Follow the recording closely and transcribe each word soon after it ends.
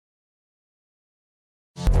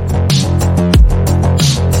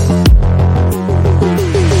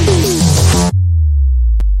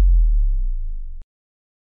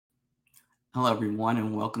Hello, everyone,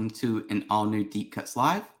 and welcome to an all new Deep Cuts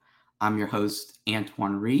Live. I'm your host,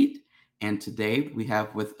 Antoine Reed, and today we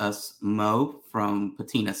have with us Mo from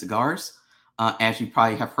Patina Cigars. As you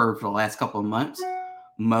probably have heard for the last couple of months,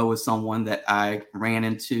 Mo is someone that I ran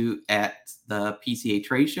into at the PCA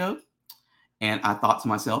trade show, and I thought to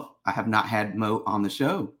myself, I have not had Mo on the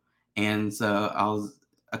show. And so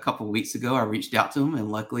a couple of weeks ago, I reached out to him,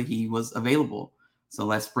 and luckily he was available. So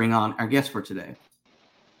let's bring on our guest for today.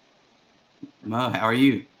 Mo, how are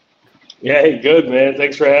you? Yeah, hey, good, man.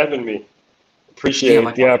 Thanks for having me. Yeah, Appreciate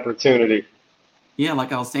like the opportunity. Yeah,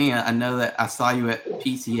 like I was saying, I know that I saw you at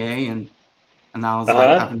PCA, and I was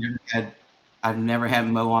like, Uh-huh. I've never had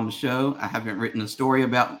Mo on the show. I haven't written a story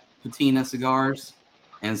about Patina cigars,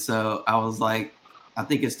 and so I was like, I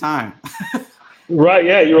think it's time. Right,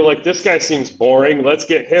 yeah, you were like, this guy seems boring. Let's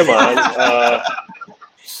get him on.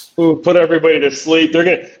 We'll put everybody to sleep.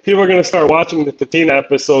 People are gonna start watching the Patina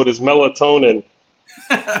episode as melatonin.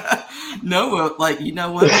 No, well, like you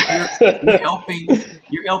know what,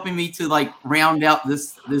 you're helping me to like round out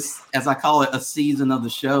this as I call it a season of the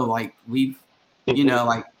show. Like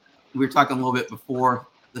like we were talking a little bit before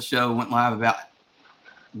the show went live about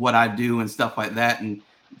what I do and stuff like that. And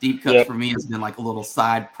Deep Cuts for Yep. me has been like a little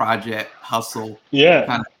side project hustle Yeah.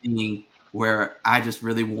 kind of thing where I just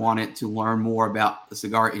really wanted to learn more about the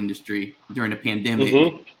cigar industry during the pandemic.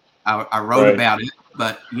 Mm-hmm. I wrote Right. about it,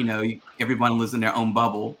 but everyone lives in their own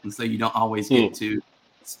bubble. And so you don't always get Mm. to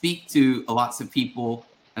speak to lots of people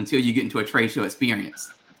until you get into a trade show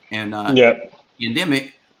experience. And Yep.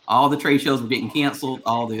 pandemic, all the trade shows were getting canceled,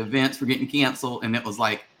 all the events were getting canceled, and it was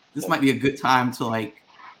like this might be a good time to like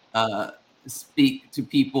speak to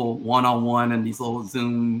people one on one in these little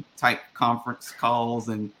Zoom type conference calls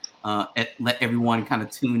and let everyone kind of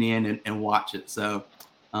tune in and watch it. So,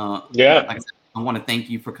 like Yeah. I said, I want to thank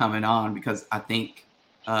you for coming on because I think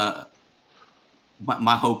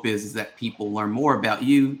my hope is that people learn more about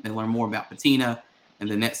you, they learn more about Patina, and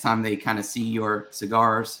the next time they kind of see your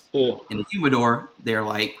cigars Yeah. in the humidor, they're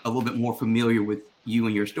like a little bit more familiar with you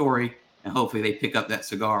and your story, and hopefully they pick up that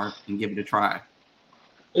cigar and give it a try.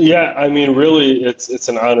 Yeah, I mean, really, it's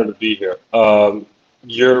an honor to be here.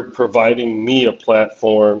 You're providing me a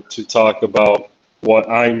platform to talk about what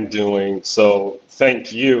I'm doing. So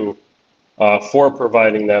thank you for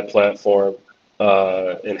providing that platform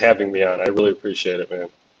and having me on. I really appreciate it, man.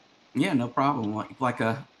 Yeah, no problem.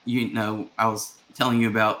 I was telling you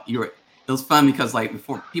about your. It was fun because like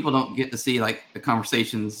before, people don't get to see like the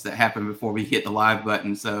conversations that happen before we hit the live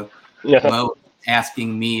button. So Yeah, Mo was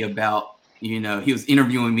asking me about, he was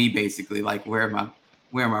interviewing me basically, like where am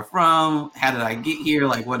I from? How did I get here?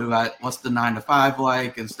 Like what's the 9 to 5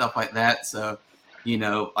 like and stuff like that. So,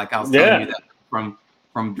 like I was telling you yeah, that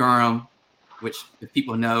from Durham, which if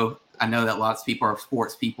people know, I know that lots of people are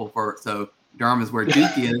sports people so Durham is where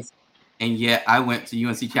Duke is. And yet I went to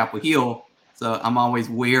UNC Chapel Hill. So I'm always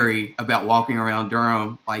wary about walking around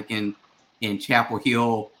Durham, like in Chapel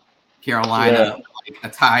Hill, yeah, Carolina, like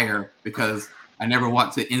attire, because I never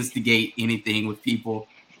want to instigate anything with people.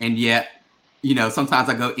 And yet, sometimes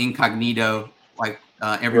I go incognito, like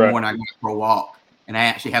every right, morning I go for a walk, and I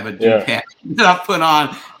actually have a Duke yeah, hat that I put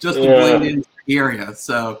on just to blend yeah. into the area.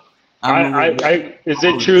 So I'm a little Is it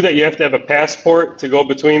worried. true that you have to have a passport to go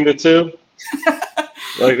between the two?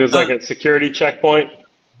 Like there's like a security checkpoint?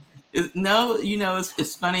 No,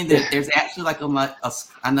 it's funny that there's actually like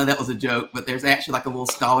I know that was a joke, but there's actually like a little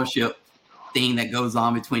scholarship thing that goes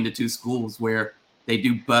on between the two schools where they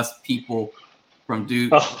do bus people from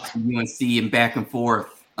Duke Oh, to UNC and back and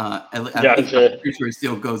forth. I'm gotcha. pretty sure it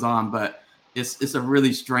still goes on, but it's a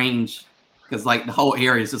really strange because like the whole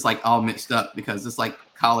area is just like all mixed up because it's like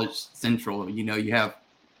college central. You have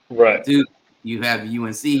Right. Duke, you have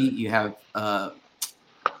UNC, you have the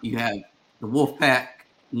Wolfpack,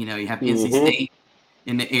 you have NC Mm-hmm. State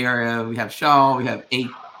in the area. We have Shaw, we have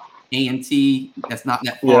A&T. That's not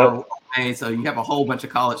that far Yep. away. So you have a whole bunch of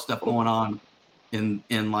college stuff going on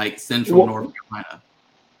in like central Wa- North Carolina.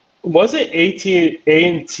 Was it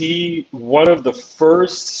A&T one of the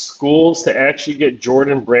first schools to actually get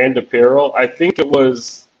Jordan Brand apparel? I think it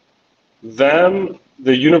was them,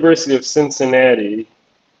 the University of Cincinnati,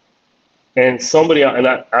 and somebody, and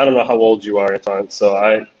I don't know how old you are, Anton,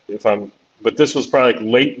 so but this was probably like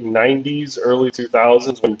late 90s, early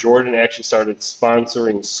 2000s when Jordan actually started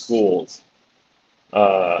sponsoring schools.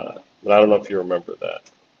 But I don't know if you remember that.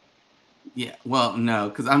 Yeah, well, no,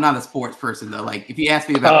 because I'm not a sports person though. Like if you ask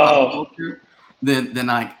me about pop Oh, culture, then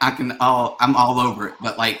I'm all over it.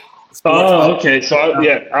 But like sports oh, pop okay. So culture,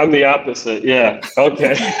 yeah, I'm the opposite. Yeah.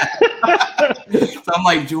 Okay. so I'm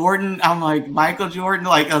like Jordan. I'm like Michael Jordan.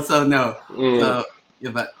 Like so no. Mm, So yeah,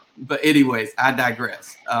 but but anyways, I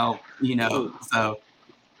digress. So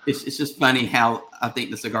it's just funny how I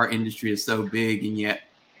think the cigar industry is so big, and yet,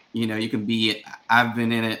 you can be. I've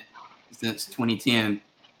been in it since 2010,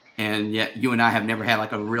 and yet you and I have never had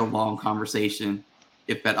like a real long conversation,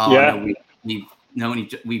 if at all. Yeah. I know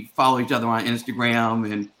we follow each other on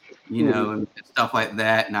Instagram and and stuff like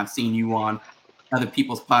that, and I've seen you on other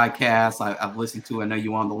people's podcasts. I've listened to. I know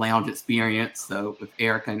you were on the Lounge Experience, so with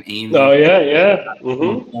Erica and Amy. Oh yeah. At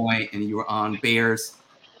one point, and you were on Bear's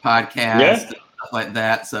podcast and stuff like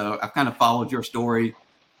that. So I've kind of followed your story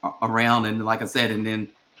around, and like I said, and then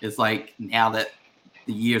it's like now that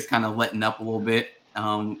the year's kind of letting up a little bit,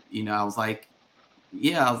 I was like,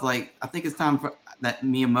 I think it's time for that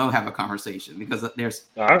me and Mo have a conversation, because there's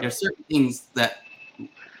certain things that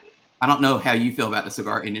I don't know how you feel about the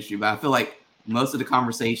cigar industry, but I feel like most of the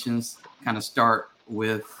conversations kind of start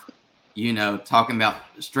with, talking about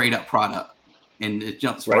straight up product, and it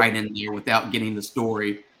jumps right in there without getting the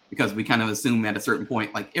story, because we kind of assume at a certain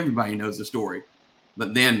point, like everybody knows the story,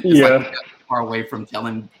 but then it's like we got far away from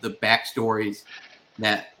telling the backstories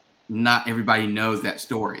that not everybody knows that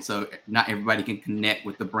story. So not everybody can connect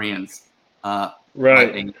with the brands.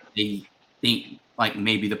 Like they think like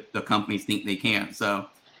maybe the companies think they can. So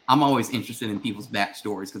I'm always interested in people's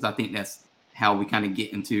backstories, because I think that's how we kind of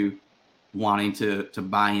get into wanting to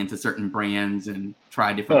buy into certain brands and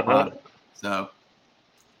try different products. So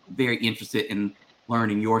very interested in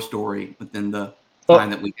learning your story within the time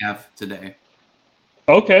that we have today.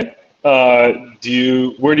 Okay. Where do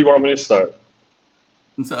you want me to start?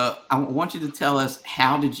 And so I want you to tell us,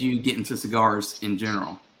 how did you get into cigars in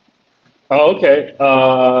general? Oh, okay.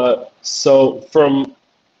 So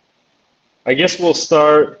I guess we'll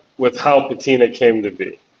start with how Patina came to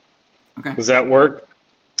be. Okay. Does that work?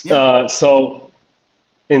 Yeah. So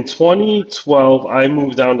in 2012, I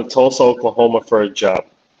moved down to Tulsa, Oklahoma for a job.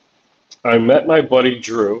 I met my buddy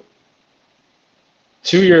Drew.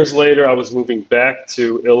 2 years later, I was moving back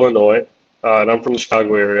to Illinois, and I'm from the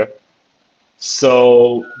Chicago area.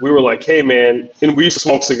 So we were like, hey, man, and we used to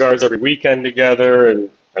smoke cigars every weekend together, and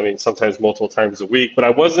I mean, sometimes multiple times a week, but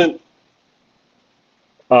I wasn't,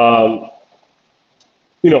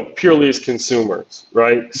 purely as consumers,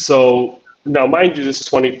 right? So now, mind you, this is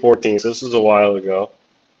 2014, so this was a while ago.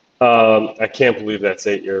 I can't believe that's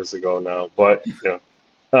 8 years ago now, but,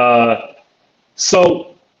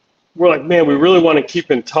 so we're like, man, we really want to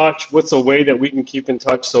keep in touch. What's a way that we can keep in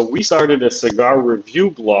touch? So we started a cigar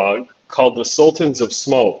review blog called the Sultans of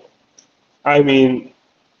Smoke. I mean,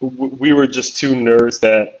 we were just two nerds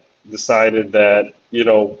that decided that,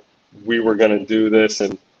 we were going to do this,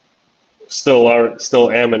 and still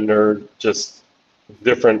am a nerd, just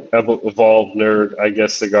different evolved nerd, I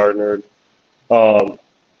guess, cigar nerd.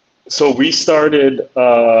 So we started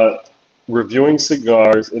reviewing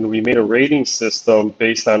cigars, and we made a rating system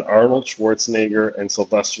based on Arnold Schwarzenegger and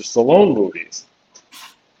Sylvester Stallone movies.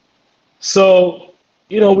 So,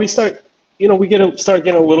 we start getting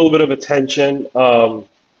a little bit of attention.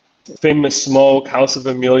 Famous Smoke, House of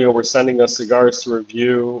Emilio were sending us cigars to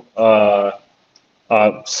review.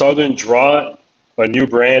 Southern Draught, a new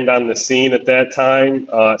brand on the scene at that time,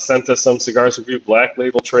 sent us some cigars to review. Black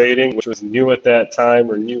Label Trading, which was new at that time,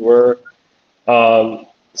 or newer.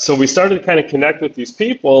 So we started to kind of connect with these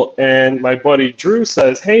people, and my buddy Drew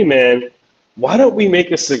says, hey, man, why don't we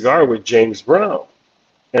make a cigar with James Brown?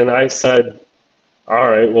 And I said, all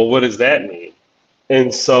right, well, what does that mean?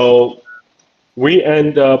 And so we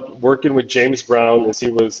end up working with James Brown, as he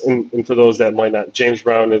was, and for those that might not, James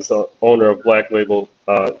Brown is the owner of Black Label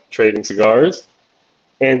Trading Cigars.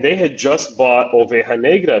 And they had just bought Oveja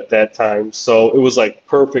Negra at that time, so it was like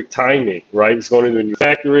perfect timing, right? He's going into a new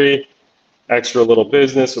factory, extra little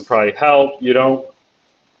business would probably help,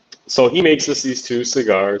 So he makes us these two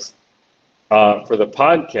cigars for the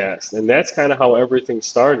podcast, and that's kind of how everything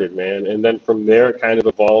started, man. And then from there, it kind of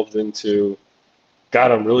evolved into,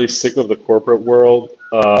 God, I'm really sick of the corporate world.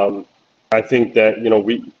 I think that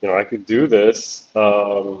I could do this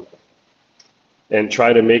and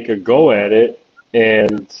try to make a go at it,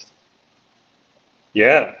 and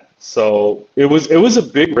yeah. So it was a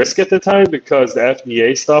big risk at the time, because the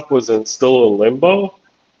FDA stuff was still in limbo.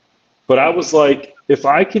 But I was like, if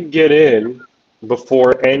I could get in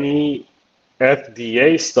before any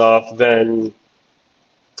FDA stuff, then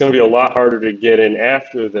it's going to be a lot harder to get in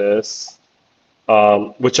after this,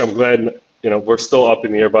 which I'm glad, we're still up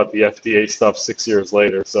in the air about the FDA stuff 6 years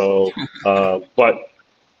later. So, but,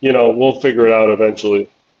 we'll figure it out eventually.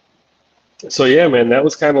 So yeah, man, that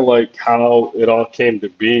was kind of like how it all came to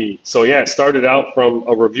be. So yeah, it started out from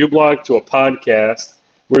a review blog to a podcast.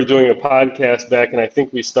 We were doing a podcast back, and I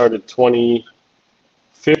think we started 2014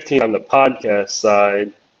 15 on the podcast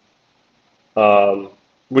side,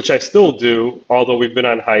 which I still do, although we've been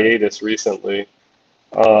on hiatus recently.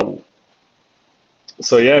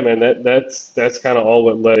 So yeah, man, that's kind of all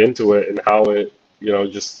what led into it and how it,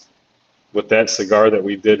 just with that cigar that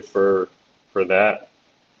we did for that.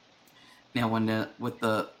 Now, with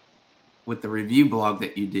the review blog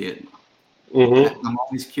that you did, I'm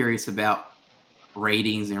always curious about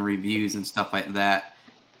ratings and reviews and stuff like that.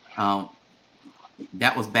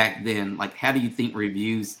 That was back then. Like, how do you think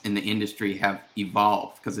reviews in the industry have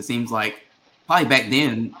evolved? Because it seems like probably back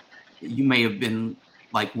then you may have been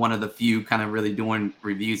like one of the few kind of really doing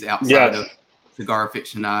reviews outside of Cigar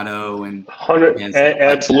Aficionado and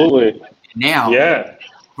absolutely. Like now,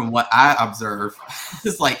 from what I observe,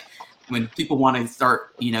 it's like when people want to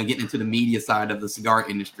start, getting into the media side of the cigar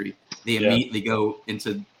industry, they immediately go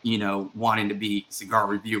into, wanting to be cigar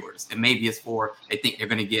reviewers. And maybe it's they think they're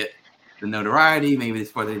going to get the notoriety. Maybe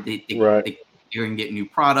it's for they're going to get new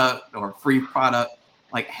product or free product.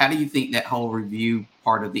 Like, how do you think that whole review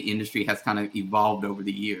part of the industry has kind of evolved over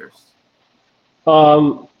the years?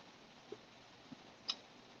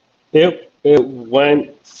 It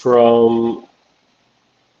went from,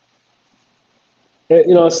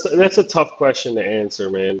 that's a tough question to answer,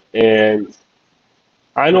 man. And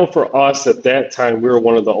I know for us at that time, we were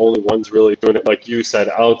one of the only ones really doing it, like you said,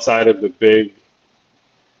 outside of the big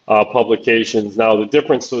publications. Now, the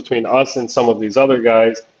difference between us and some of these other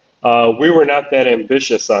guys, we were not that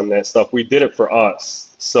ambitious on that stuff. We did it for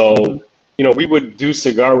us. So, we would do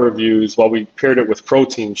cigar reviews while we paired it with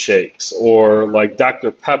protein shakes or like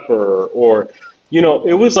Dr. Pepper or,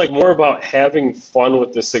 it was like more about having fun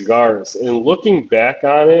with the cigars. And looking back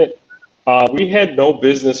on it, we had no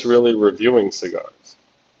business really reviewing cigars,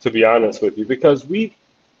 to be honest with you, because we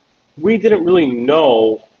didn't really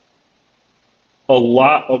know a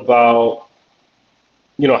lot about,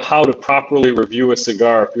 how to properly review a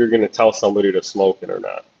cigar if you're going to tell somebody to smoke it or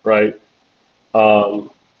not, right?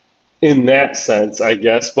 In that sense, I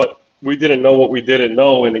guess, but we didn't know what we didn't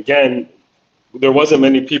know. And again, there wasn't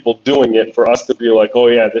many people doing it for us to be like, oh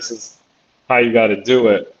yeah, this is how you got to do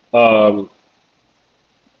it. But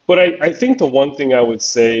I think the one thing I would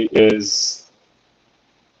say is,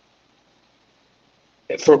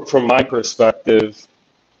 from my perspective,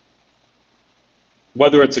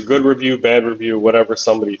 whether it's a good review, bad review, whatever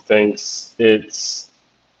somebody thinks, it's,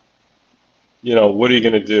 what are you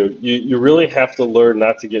going to do? You really have to learn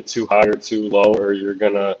not to get too high or too low, or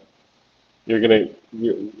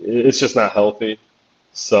it's just not healthy.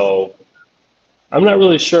 So I'm not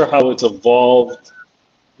really sure how it's evolved.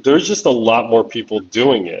 There's just a lot more people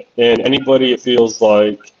doing it. And anybody, it feels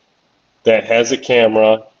like, that has a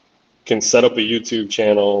camera can set up a YouTube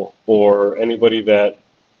channel, or anybody that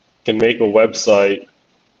can make a website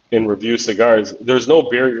and review cigars, there's no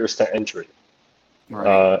barriers to entry,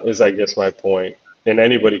 is I guess my point. And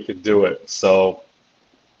anybody could do it. So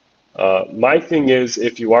my thing is,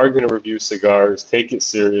 if you are going to review cigars, take it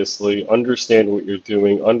seriously, understand what you're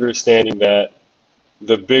doing, understanding that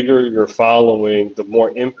the bigger your following, the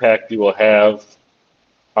more impact you will have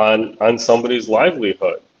on somebody's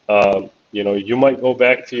livelihood. You might go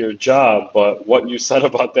back to your job, but what you said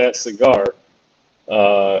about that cigar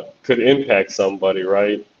could impact somebody,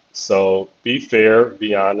 right? So be fair,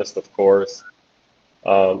 be honest, of course.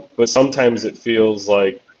 But sometimes it feels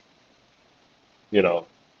like,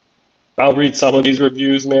 I'll read some of these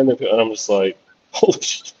reviews, man, and I'm just like, holy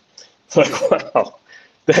shit. Like, wow,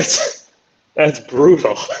 that's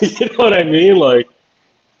brutal. You know what I mean? Like,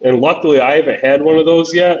 and luckily I haven't had one of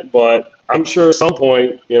those yet, but I'm sure at some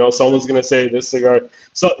point, someone's going to say this cigar.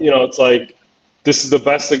 So, it's like, this is the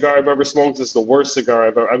best cigar I've ever smoked. This is the worst cigar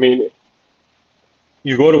I've ever. I mean,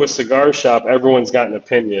 you go to a cigar shop, everyone's got an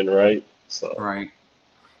opinion, right? So. Right.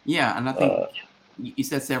 Yeah, and I think you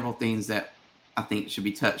said several things that I think should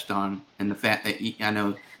be touched on, and the fact that I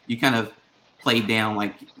know you kind of played down,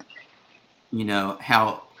 like,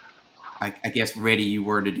 how I guess ready you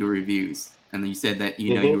were to do reviews, and then you said that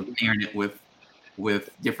you were pairing it with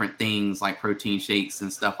different things like protein shakes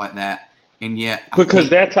and stuff like that. And yet, because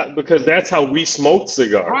that's how we smoked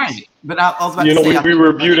cigars, right? But I was about to say, we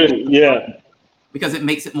reviewed it, because it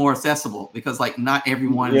makes it more accessible. Because like not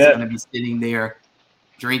everyone is going to be sitting there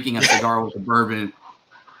drinking a cigar with a bourbon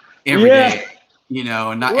every day,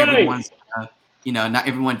 and not everyone's, not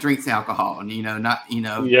everyone drinks alcohol, and there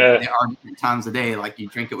are different times a day, like you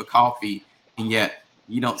drink it with coffee, and yet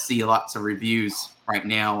you don't see lots of reviews right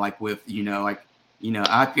now, like with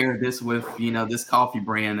I paired this with this coffee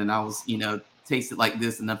brand, and I was taste it like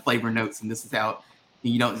this, and the flavor notes, and this is how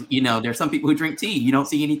there's some people who drink tea. You don't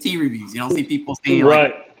see any tea reviews. You don't see people saying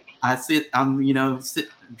like I'm,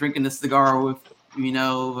 drinking the cigar with,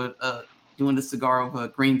 doing the cigar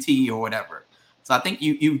with green tea or whatever. So I think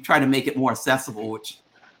you try to make it more accessible, which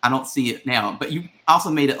I don't see it now. But you also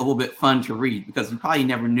made it a little bit fun to read because you probably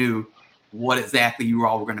never knew what exactly you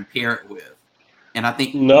all were going to pair it with. And I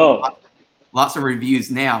think No. lots of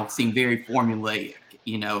reviews now seem very formulaic.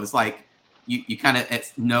 It's like you kind of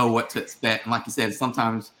know what to expect. And like you said,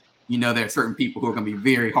 sometimes there are certain people who are going to be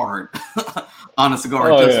very hard on a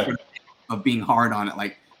cigar of being hard on it.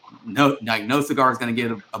 Like no cigar is going to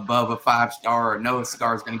get above a 5-star, or no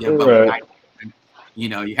cigar is going to get above a 9.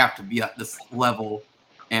 You have to be at this level,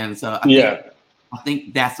 and so I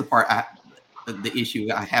think that's the part the issue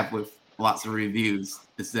I have with lots of reviews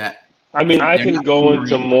is that. I mean, I can go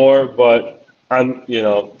into more, but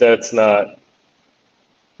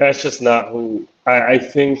that's just not who. I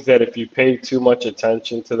think that if you pay too much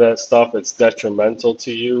attention to that stuff, it's detrimental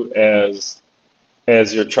to you as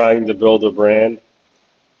you're trying to build a brand.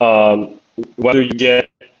 Whether you get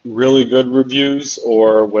really good reviews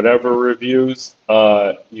or whatever reviews,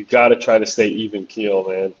 you got to try to stay even keel,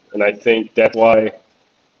 man. And I think that's why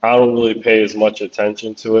I don't really pay as much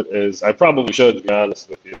attention to it as I probably should, to be honest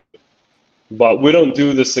with you. But we don't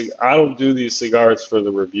do this. I don't do these cigars for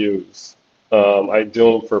the reviews. I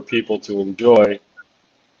do them for people to enjoy,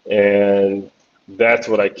 and that's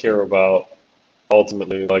what I care about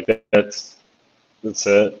ultimately. Like that's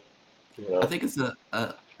it. I think it's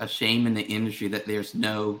a shame in the industry that there's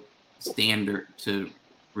no standard to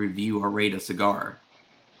review or rate a cigar.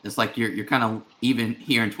 It's like you're kind of, even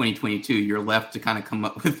here in 2022, you're left to kind of come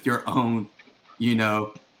up with your own,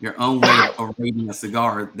 your own way of rating a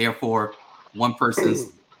cigar. Therefore, one person's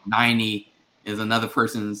 90 is another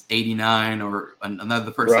person's 89, or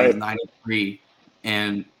another person's 93,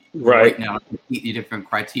 and right now completely different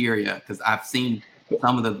criteria. Because I've seen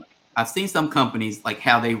some companies, like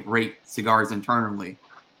how they rate cigars internally,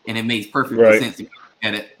 and it makes perfect sense to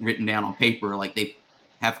get it written down on paper. Like they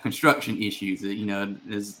have construction issues.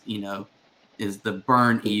 Is the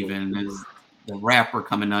burn even? Is the wrapper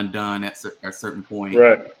coming undone at a certain point?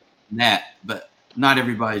 Right. But not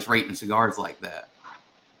everybody's rating cigars like that.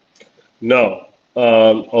 No, a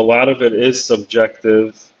lot of it is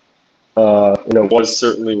subjective. It was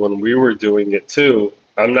certainly when we were doing it too.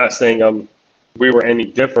 I'm not saying we were any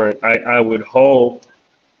different. I would hope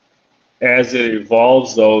as it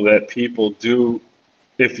evolves, though, that people do,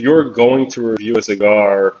 if you're going to review a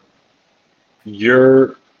cigar,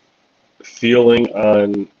 your feeling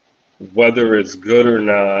on whether it's good or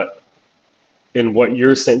not, and what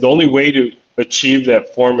you're saying, the only way to achieve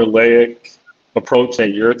that formulaic approach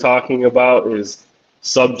that you're talking about is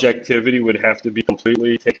subjectivity would have to be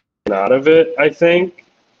completely taken out of it, I think.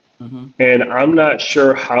 Mm-hmm. And I'm not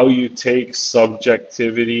sure how you take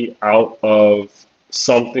subjectivity out of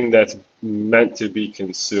something that's meant to be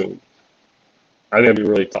consumed. I think it'd be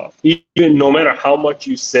really tough. Even no matter how much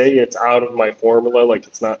you say it's out of my formula, like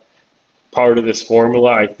it's not part of this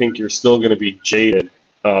formula, I think you're still going to be jaded.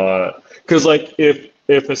 Because like if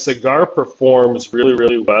a cigar performs really,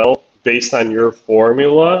 really well based on your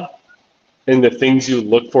formula and the things you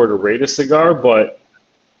look for to rate a cigar, but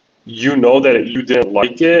you know that you didn't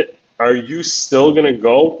like it, are you still going to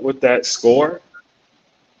go with that score?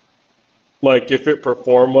 Like if it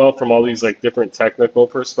performed well from all these like different technical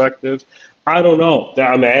perspectives, I don't know.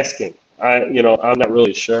 That I'm asking. I'm not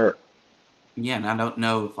really sure. Yeah, and I don't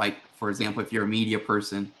know if, like, for example, if you're a media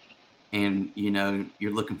person and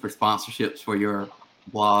you're looking for sponsorships for your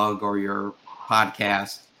blog or your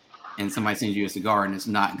podcast, and somebody sends you a cigar and it's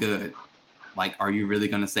not good, like, are you really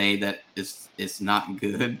going to say that it's not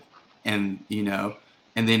good? And and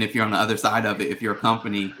then if you're on the other side of it, if you're a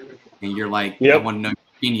company and you're like, I want to know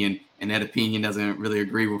your opinion, and that opinion doesn't really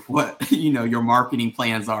agree with what your marketing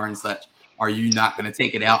plans are and such, are you not going to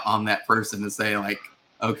take it out on that person to say, like,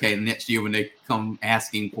 okay, next year when they come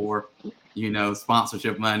asking for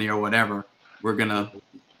sponsorship money or whatever, we're gonna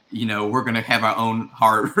have our own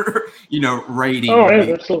hard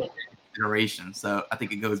rating consideration. So I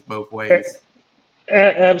think it goes both ways.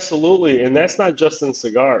 Absolutely, and that's not just in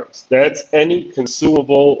cigars. That's any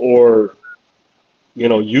consumable or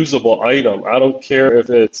usable item. I don't care if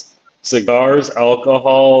it's cigars,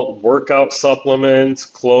 alcohol, workout supplements,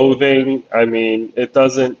 clothing. I mean, it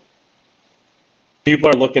doesn't. People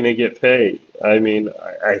are looking to get paid. I mean,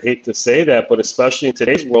 I hate to say that, but especially in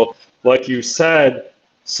today's world, like you said,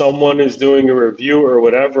 someone is doing a review or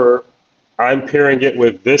whatever. I'm pairing it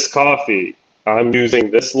with this coffee. I'm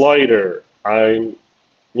using this lighter. I'm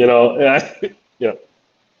doing that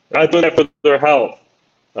for their health.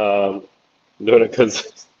 I'm doing it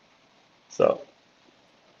because So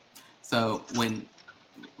when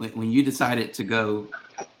when you decided to go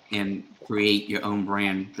and create your own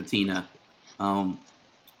brand, Patina, um,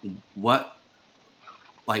 what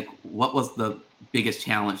what was the biggest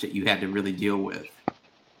challenge that you had to really deal with?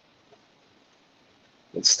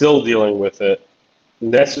 It's still dealing with it.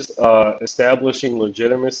 And that's just establishing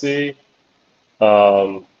legitimacy,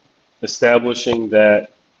 um, establishing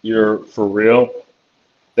that you're for real,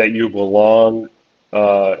 that you belong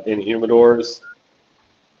in humidors,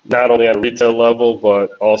 not only on a retail level,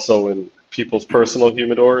 but also in people's personal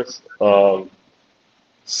humidors.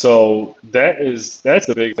 So that's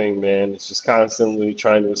the big thing, man. It's just constantly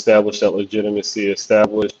trying to establish that legitimacy,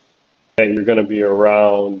 establish that you're going to be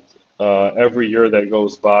around every year that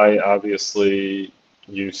goes by. Obviously,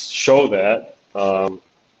 you show that,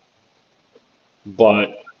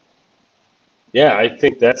 but yeah, I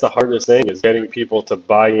think that's the hardest thing is getting people to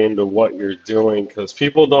buy into what you're doing because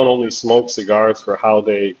people don't only smoke cigars for how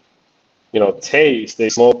they, taste. They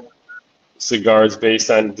smoke cigars based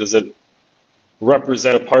on does it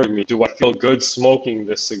represent a part of me? Do I feel good smoking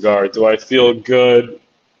this cigar? Do I feel good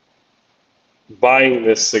buying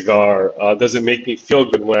this cigar? Does it make me feel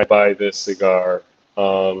good when I buy this cigar?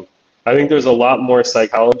 I think there's a lot more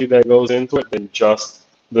psychology that goes into it than just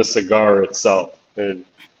the cigar itself. And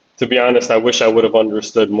to be honest, I wish I would have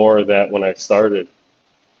understood more of that when I started.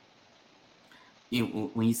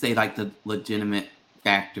 When you say like the legitimate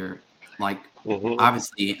factor, like Mm-hmm.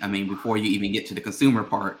 obviously, I mean, before you even get to the consumer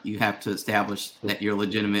part, you have to establish that you're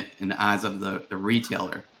legitimate in the eyes of the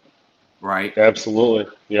retailer, right?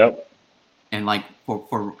 Absolutely. Yep. And like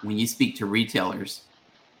for when you speak to retailers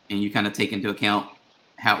and you kind of take into account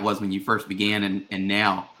how it was when you first began and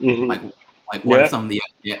now, Mm-hmm. like what are Yeah. some of the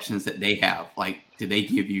objections that they have? Like, do they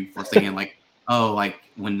give you for saying like, oh, like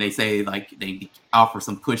when they say like they offer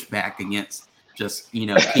some pushback against just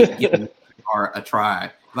keep giving a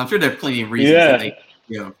try? 'Cause I'm sure there are plenty of reasons that Yeah. they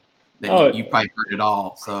that Oh, you probably heard it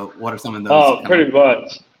all. So what are some of those oh, kind of? pretty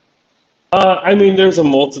much. I mean, there's a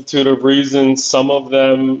multitude of reasons. Some of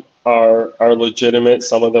them are legitimate.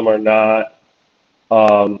 Some of them are not.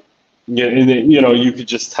 Um, yeah, and you could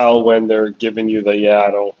just tell when they're giving you the yeah,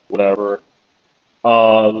 I don't, whatever.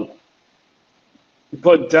 Um,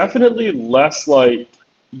 but definitely less like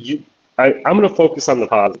you. I'm going to focus on the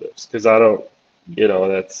positives because I don't,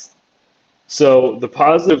 that's so the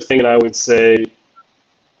positive thing. I would say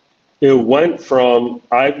it went from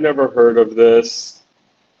I've never heard of this.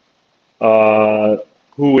 Uh,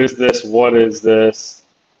 who is this? What is this?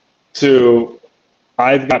 To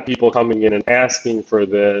I've got people coming in and asking for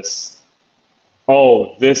this.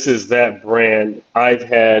 Oh, this is that brand. I've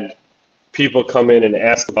had people come in and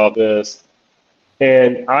ask about this.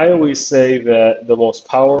 And I always say that the most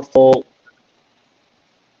powerful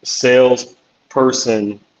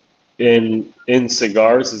salesperson in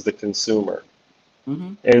cigars is the consumer.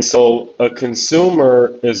 Mm-hmm. And so a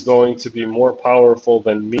consumer is going to be more powerful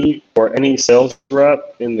than me or any sales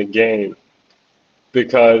rep in the game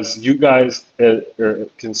because you guys, or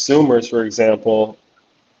consumers, for example,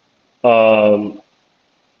 um,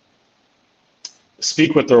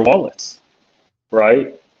 speak with their wallets,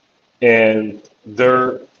 right? And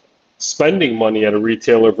they're spending money at a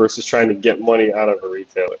retailer versus trying to get money out of a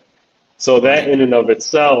retailer. So that Right. in and of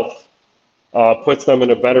itself puts them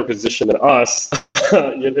in a better position than us,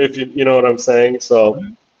 if you know what I'm saying. So,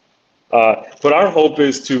 but our hope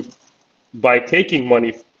is to, by taking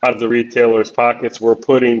money out of the retailers' pockets, we're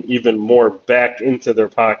putting even more back into their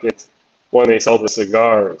pockets when they sell the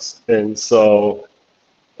cigars. And so,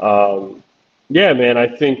 yeah, man, I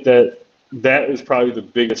think that is probably the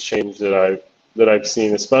biggest change that I've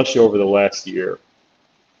seen, especially over the last year.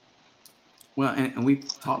 Well, and we've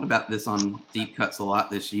talked about this on Deep Cuts a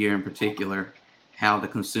lot this year in particular, how the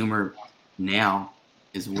consumer now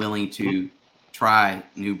is willing to try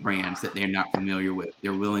new brands that they're not familiar with.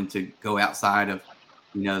 They're willing to go outside of,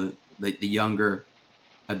 the younger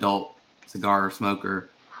adult cigar smoker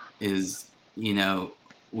is,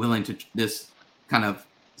 willing to just kind of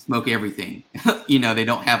smoke everything. They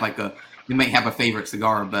don't have they may have a favorite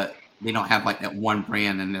cigar, but they don't have like that one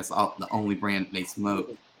brand and that's the only brand they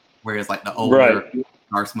smoke. Whereas like the older Right.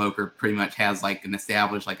 cigar smoker pretty much has like an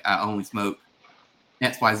established, like I only smoke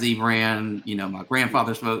XYZ brand. My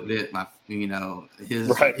grandfather smoked it.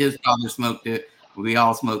 Right. His father smoked it. We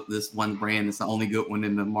all smoke this one brand. It's the only good one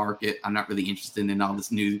in the market. I'm not really interested in all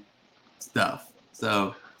this new stuff.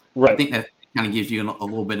 So I Right. think that kind of gives you a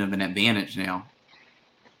little bit of an advantage now.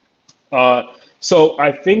 So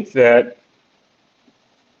I think that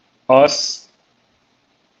us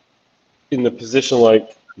in the position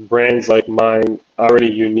like brands like mine are in a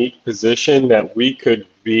unique position that we could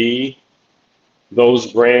be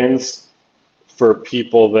those brands for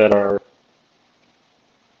people that are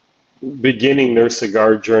beginning their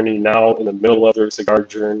cigar journey now, in the middle of their cigar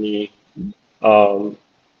journey.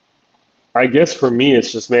 I guess for me,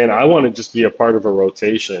 it's just, man, I want to just be a part of a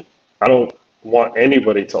rotation. I don't want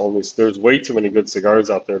anybody to only, there's way too many good cigars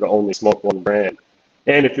out there to only smoke one brand.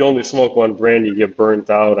 And if you only smoke one brand, you get burnt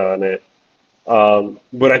out on it.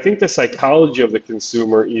 But I think the psychology of the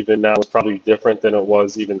consumer even now is probably different than it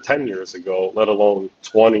was even 10 years ago, let alone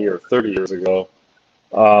 20 or 30 years ago.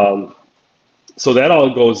 So that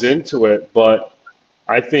all goes into it. But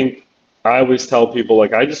I think I always tell people,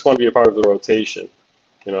 like, I just want to be a part of the rotation,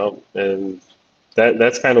 you know, and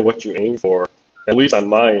that's kind of what you aim for, at least on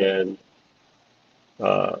my end.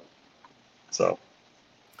 So.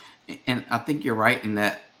 And I think you're right in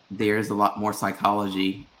that there's a lot more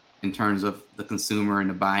psychology in terms of the consumer and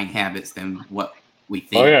the buying habits than what we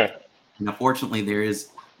think. Oh, yeah. And unfortunately, there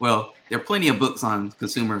are plenty of books on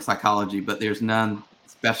consumer psychology, but there's none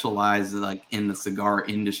specialized like in the cigar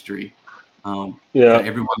industry. So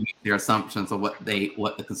everyone makes their assumptions of what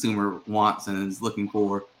the consumer wants and is looking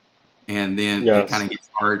for, and then it kind of gets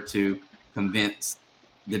hard to convince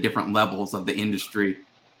the different levels of the industry,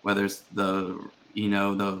 whether it's the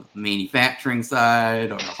manufacturing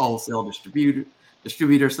side or the wholesale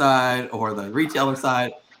distributor side or the retailer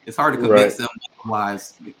side. It's hard to convince them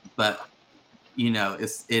otherwise, but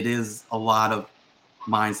it is a lot of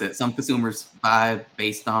mindset. Some consumers buy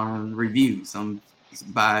based on reviews, some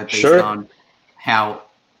buy based on how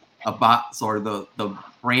a box or the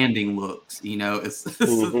branding looks.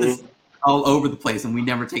 It's all over the place, and we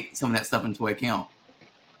never take some of that stuff into account.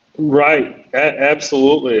 Right.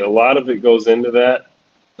 Absolutely. A lot of it goes into that,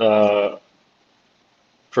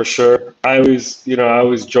 for sure. I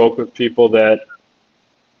always joke with people that,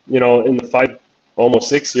 in the almost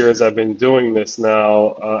 6 years I've been doing this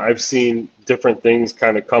now, I've seen different things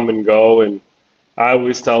kind of come and go. And I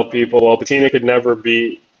always tell people, well, patina could never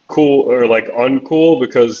be cool or like uncool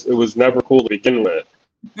because it was never cool to begin with.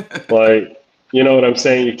 Like, you know what I'm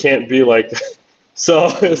saying? You can't be like, so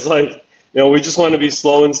it's like, we just want to be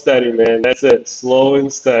slow and steady, man. That's it. Slow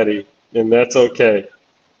and steady. And that's okay.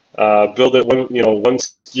 Build it one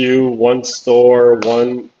SKU, one store,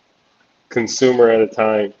 one consumer at a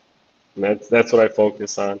time. And that's what I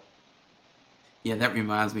focus on. Yeah, that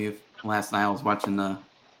reminds me of last night I was watching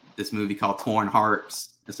this movie called Torn Hearts.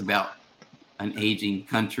 It's about an aging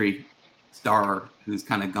country star who's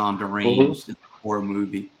kind of gone deranged in a horror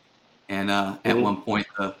movie. And at one point,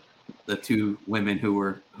 the two women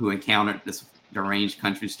who encountered this deranged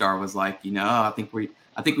country star was like, I think we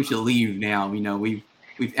should leave now. We've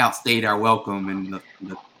outstayed our welcome. And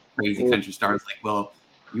the crazy country star is like, well,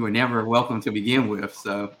 you were never welcome to begin with.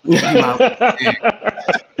 So yeah,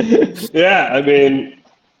 I mean,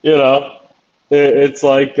 it's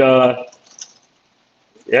like, I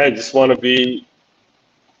just want to be,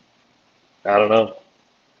 I don't know.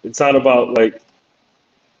 It's not about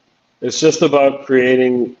it's just about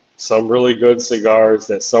creating some really good cigars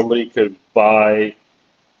that somebody could buy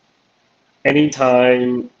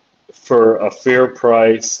anytime for a fair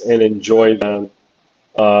price and enjoy them.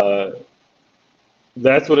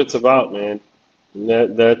 That's what it's about, man.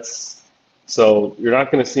 That's so you're not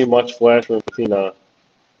going to see much flash from patina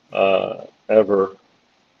ever.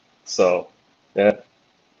 So, yeah.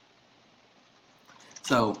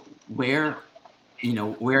 So where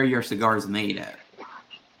are your cigars made at?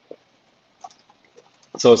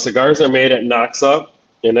 So cigars are made at Noxa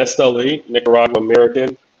in Esteli, Nicaragua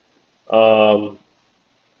American.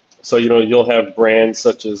 So, you'll have brands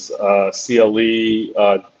such as CLE,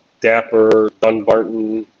 Dapper,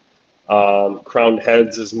 Dunbarton, Crowned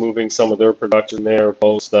Heads is moving some of their production there,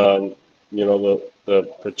 post on, the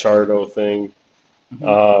Pichardo thing.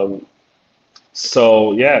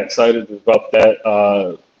 So, yeah, excited about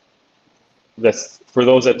that. That's, for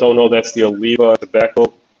those that don't know, that's the Oliva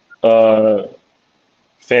tobacco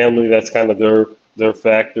family. That's kind of their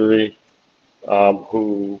factory,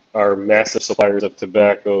 who are massive suppliers of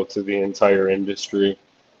tobacco to the entire industry.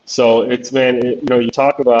 So it's, man, I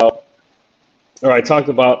talked about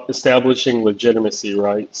establishing legitimacy,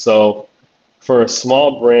 right? So for a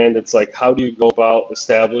small brand, it's like, how do you go about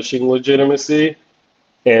establishing legitimacy?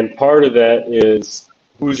 And part of that is,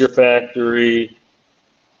 who's your factory?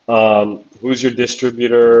 Who's your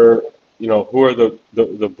distributor? Who are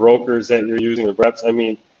the brokers that you're using, the reps? I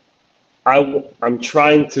mean, I'm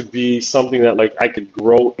trying to be something that I could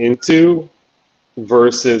grow into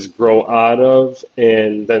versus grow out of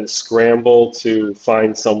and then scramble to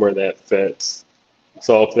find somewhere that fits.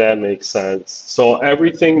 So if that makes sense. So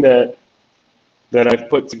everything that that I've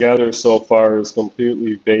put together so far is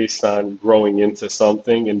completely based on growing into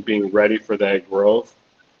something and being ready for that growth.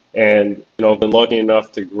 And I've been lucky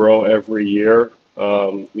enough to grow every year,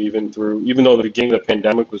 even though the beginning of the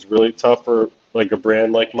pandemic was really tough for like a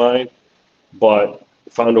brand like mine, but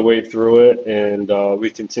found a way through it, and we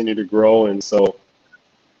continue to grow. And so,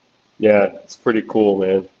 yeah, it's pretty cool,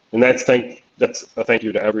 man. And that's a thank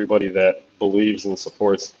you to everybody that believes and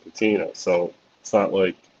supports Patina. So it's not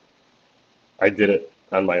like I did it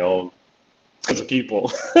on my own. Because of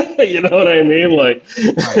people, you know what I mean? Like,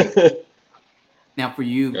 Right. Now, for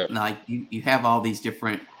you, yeah. like you have all these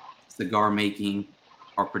different cigar making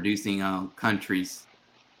or producing countries.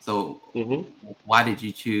 So, hmm why did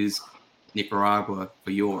you choose Nicaragua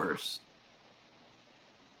for yours?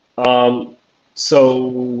 So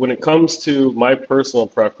when it comes to my personal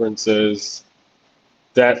preferences,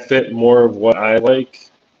 that fit more of what I like.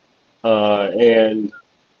 And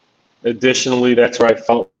additionally, that's where I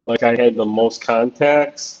felt like I had the most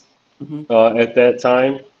contacts Hmm. at that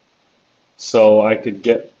time. So I could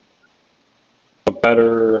get a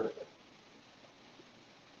better,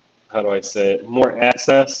 how do I say it, more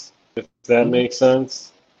access, if that Hmm. makes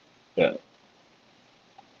sense. Yeah.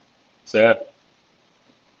 So yeah.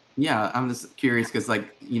 Yeah, I'm just curious because,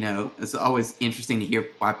 like, it's always interesting to hear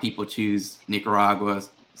why people choose Nicaragua,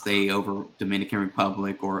 say, over Dominican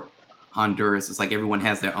Republic or Honduras. It's like everyone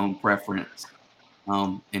has their own preference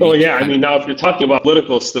in Oh each yeah, I mean, country. now if you're talking about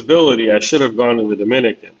political stability, I should have gone to the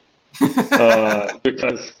Dominican.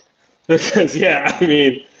 Because yeah, I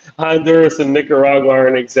mean, Honduras and Nicaragua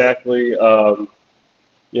aren't exactly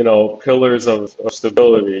pillars of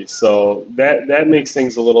stability. So that makes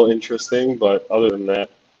things a little interesting. But other than that,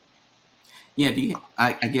 Yeah,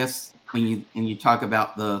 I guess when you talk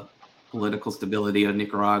about the political stability of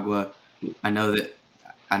Nicaragua, I know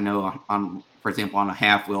on for example on a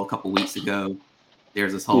half wheel a couple weeks ago,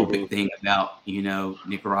 there's this whole hmm big thing about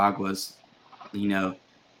Nicaragua's you know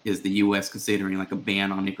is the U.S. considering like a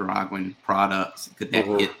ban on Nicaraguan products? Could that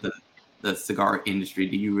hmm hit the cigar industry?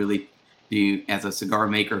 Do you as a cigar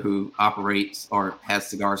maker who operates or has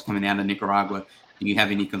cigars coming out of Nicaragua, do you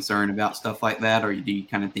have any concern about stuff like that, or do you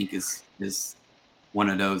kind of think is one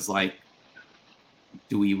of those like,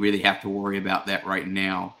 do we really have to worry about that right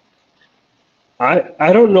now?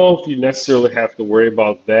 I don't know if you necessarily have to worry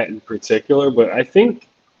about that in particular, but I think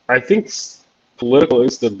political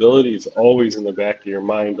instability is always in the back of your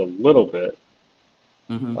mind a little bit,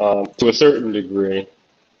 Hmm. to a certain degree.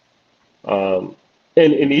 Um,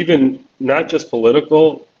 and even not just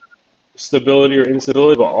political stability or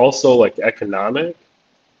instability, but also like economic.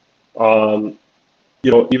 Um,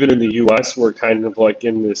 Even in the U.S., we're kind of like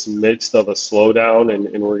in this midst of a slowdown,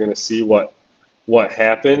 and we're going to see what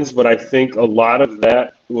happens. But I think a lot of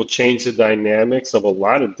that will change the dynamics of a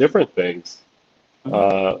lot of different things. Hmm.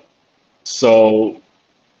 Uh, so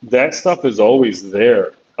that stuff is always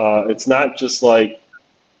there. It's not just like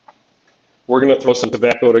we're going to throw some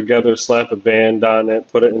tobacco together, slap a band on it,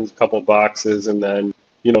 put it in a couple boxes, and then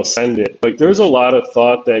send it. Like there's a lot of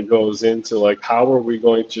thought that goes into like how are we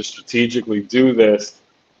going to strategically do this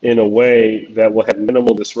in a way that will have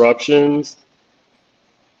minimal disruptions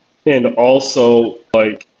and also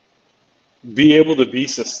like be able to be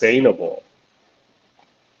sustainable,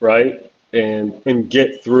 right? And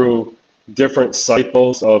get through different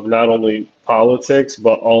cycles of not only politics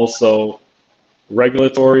but also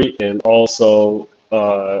regulatory and also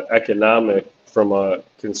economic from a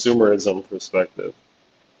consumerism perspective.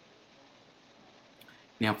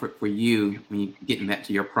 Now, for you, when you getting back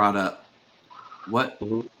to your product, what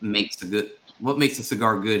Mhm. makes a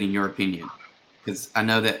cigar good in your opinion? Because I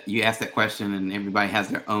know that you asked that question, and everybody has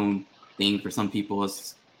their own thing. For some people,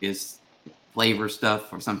 is flavor stuff.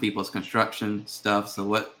 For some people, it's construction stuff. So,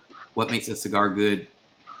 what makes a cigar good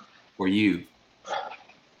for you?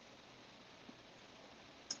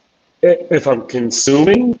 If I'm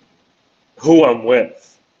consuming, who I'm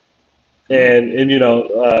with, Hmm.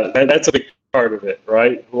 and that's a big part of it,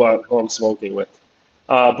 right? Who I'm smoking with.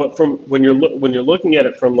 But from when you're looking at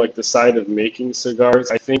it from like the side of making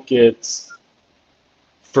cigars, I think it's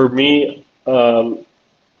for me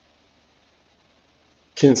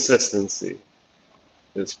consistency.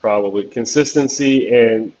 It's probably consistency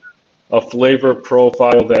and a flavor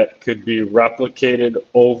profile that could be replicated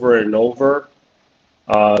over and over.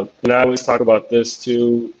 And I always talk about this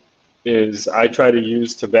too, is I try to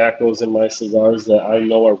use tobaccos in my cigars that I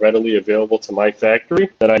know are readily available to my factory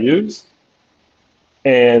that I use.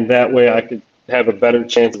 And that way I could have a better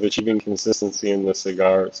chance of achieving consistency in the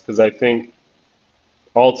cigars. Because I think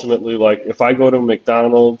ultimately, like if I go to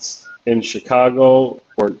McDonald's in Chicago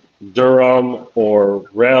or Durham or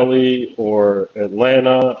Raleigh or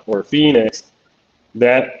Atlanta or Phoenix,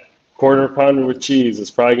 that quarter pounder with cheese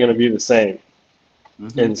is probably going to be the same. Hmm.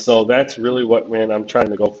 And so that's really what, man, I'm trying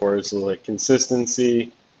to go for is like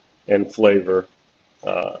consistency and flavor.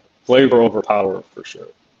 Flavor over power for sure.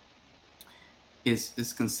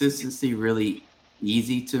 Is consistency really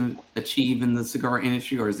easy to achieve in the cigar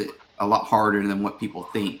industry, or is it a lot harder than what people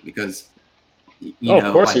think? Because Oh, of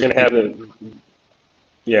course, like you're going to have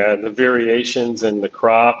the variations and the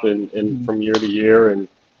crop and Mhm. from year to year. And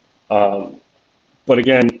but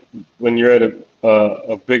again, when you're at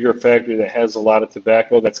a bigger factory that has a lot of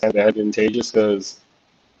tobacco, that's kind of advantageous because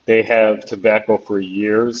they have tobacco for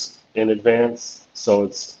years in advance. So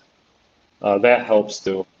it's that helps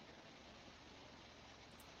too.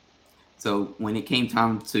 So when it came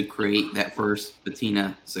time to create that first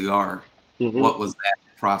patina cigar, Hmm. what was that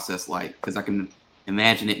process like? Because I can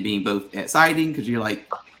imagine it being both exciting because you're like,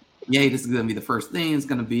 yay, this is gonna be the first thing. It's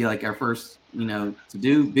gonna be like our first, to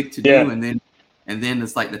do, big to do, Yeah, and then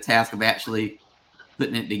it's like the task of actually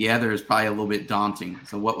putting it together is probably a little bit daunting.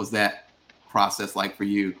 So what was that process like for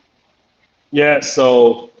you? yeah.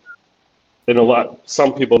 So and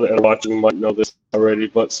some people that are watching might know this already,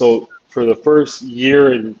 but so for the first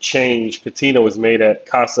year and change, patina was made at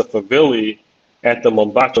Casa Favilli at the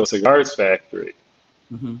Mombacho Cigars factory.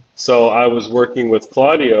 Hmm. So I was working with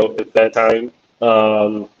Claudio at that time.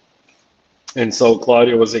 Um, and so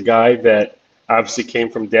Claudio was a guy that obviously came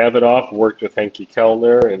from Davidoff, worked with Henke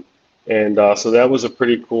Kellner, and so that was a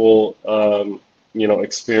pretty cool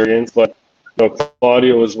experience. But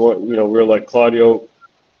Claudio was what we were like Claudio.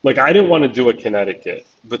 Like I didn't want to do a Connecticut,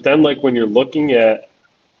 but then like when you're looking at,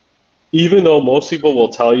 even though most people will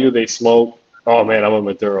tell you they smoke, oh man, I'm a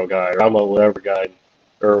Maduro guy or I'm a whatever guy,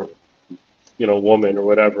 or woman or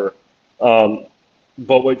whatever. Um,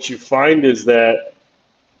 but what you find is that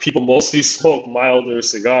people mostly smoke milder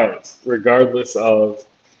cigars, regardless of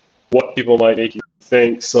what people might make you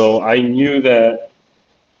think. So I knew that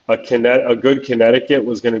a good Connecticut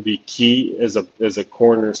was going to be key as a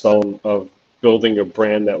cornerstone of building a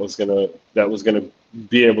brand that was gonna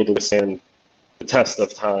be able to withstand the test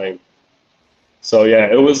of time. So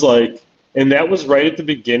yeah, it was like, and that was right at the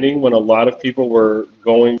beginning when a lot of people were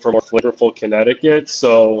going for more flavorful Connecticut.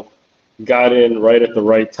 So got in right at the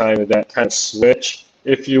right time of that kind of switch,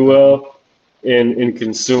 if you Hmm. will, in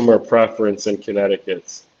consumer preference in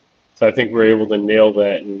Connecticut's. So I think we were able to nail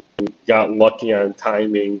that and got lucky on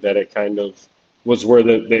timing that it kind of was where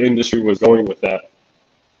the industry was going with that.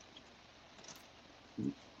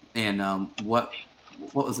 And what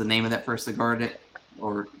was the name of that first cigar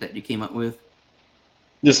that you came up with?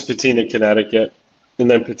 Just Patina, Connecticut, and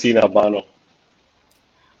then Patina Habano.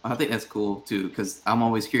 I think that's cool too because I'm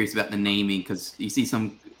always curious about the naming because you see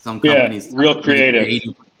some Yeah, companies start real really creative.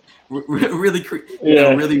 creative, really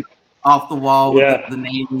Yeah, really off the wall with the yeah,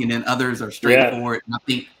 naming, and then others are yeah, straightforward. And I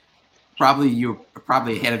think probably you're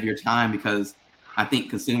probably ahead of your time because I think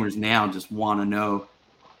consumers now just want to know,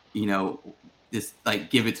 you know, this like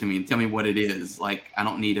give it to me and tell me what it is. Like I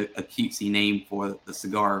don't need a cutesy name for the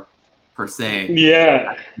cigar per se.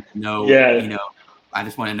 yeah, No, yeah, I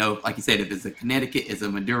just want to know, like you said, if it's a Connecticut, it's a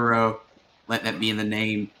Maduro, let that be in the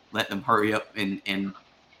name. Let them hurry up and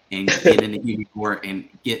get in the humidor and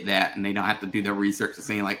get that, and they don't have to do their research and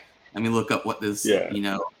saying like, let me look up what this yeah.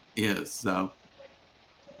 is. So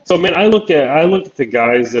So man, I look at the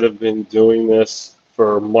guys that have been doing this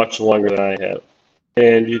for much longer than I have,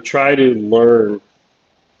 and you try to learn.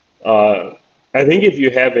 Uh, I think if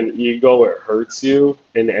you have an ego, it hurts you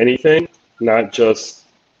in anything, not just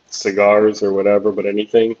cigars or whatever, but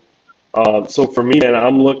anything. So for me, man,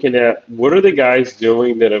 I'm looking at what are the guys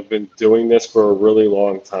doing that have been doing this for a really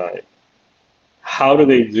long time? How do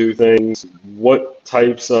they do things? What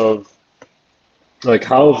types of like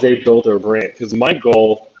how have they built their brand? Because my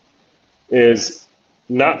goal is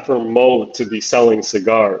not for Mo to be selling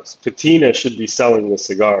cigars. Patina should be selling the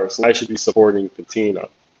cigars. I should be supporting Patina,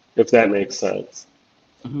 if that makes sense.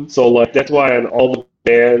 mhm. So like that's why on all the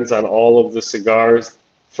bands, on all of the cigars,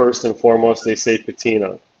 first and foremost they say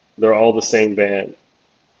Patina. They're all the same band,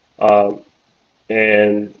 um,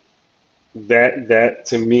 and that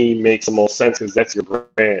to me makes the most sense because that's your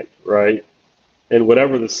brand, right? And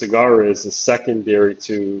whatever the cigar is secondary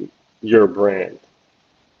to your brand.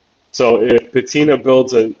 So if Patina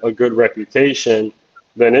builds a good reputation,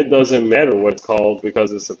 then it doesn't matter what it's called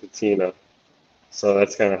because it's a Patina. So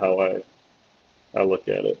that's kind of how I look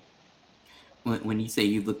at it. When you say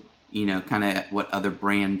you look, kind of at what other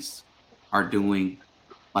brands are doing,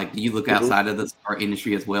 like, do you look Hmm. outside of the cigar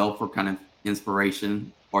industry as well for kind of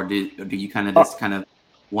inspiration, or do you kind of Uh, just kind of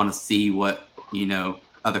want to see what?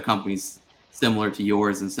 other companies similar to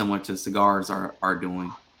yours and similar to cigars are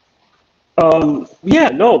doing? Yeah,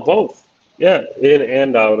 no, both. Yeah, in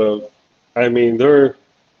and out of. I mean, there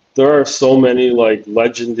are so many like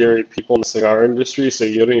legendary people in the cigar industry, so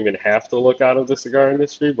you don't even have to look out of the cigar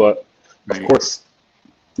industry. But of Right. course,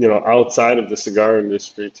 outside of the cigar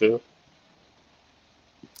industry too.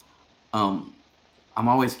 I'm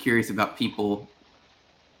always curious about people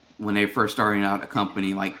when they're first starting out a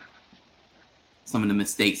company, like some of the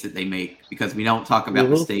mistakes that they make, because we don't talk about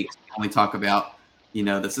Hmm. mistakes. We only talk about,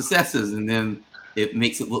 the successes, and then it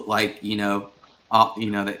makes it look like,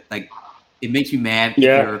 that like it makes you mad if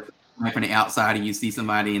Yeah, you're coming from the outside and you see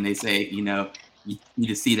somebody and they say, you need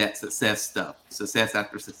to see that success stuff, success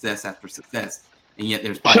after success after success. And yet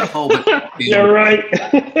there's probably a whole bunch of you're failures, right.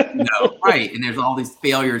 right. And there's all these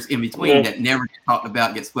failures in between Yeah, that never get talked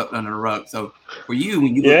about, get swept under the rug. So for you,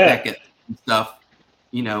 when you look yeah, back at stuff,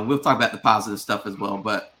 we'll talk about the positive stuff as well.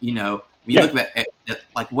 But when you yeah. look back at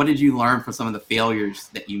like, what did you learn from some of the failures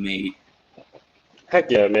that you made?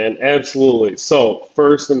 Heck yeah, man, absolutely. So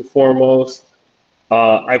first and foremost,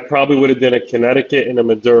 I probably would have done a Connecticut and a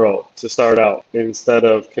Maduro to start out instead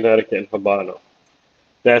of Connecticut and Habano.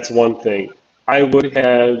 That's one thing. I would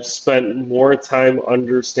have spent more time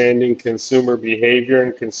understanding consumer behavior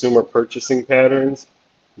and consumer purchasing patterns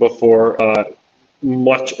before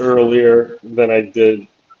much earlier than I did,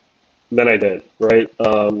 right?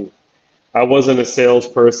 I wasn't a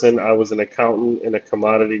salesperson. I was an accountant and a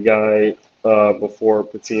commodity guy before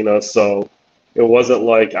Patina, so it wasn't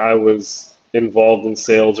like I was involved in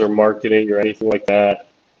sales or marketing or anything like that.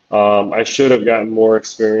 I should have gotten more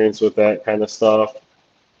experience with that kind of stuff.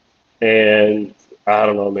 And I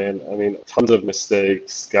don't know, man. I mean, tons of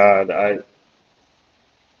mistakes. God,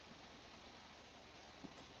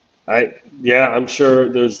 yeah, I'm sure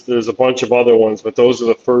there's a bunch of other ones, but those are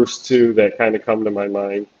the first two that kind of come to my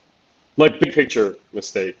mind, like big picture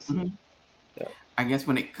mistakes. Mhm. Yeah. I guess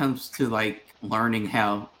when it comes to like learning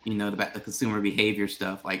how, about the consumer behavior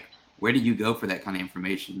stuff, like where do you go for that kind of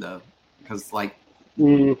information though? Because like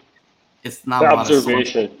Mm, it's not a lot of source,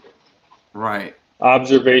 observation, right?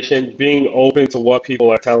 observation, being open to what people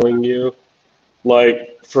are telling you.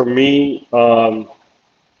 Like for me,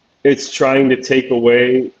 it's trying to take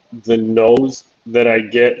away the no's that I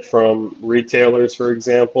get from retailers, for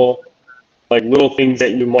example, like little things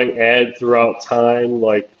that you might add throughout time,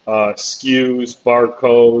 like SKUs,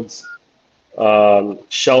 barcodes,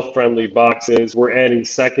 shelf-friendly boxes. We're adding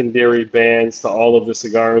secondary bands to all of the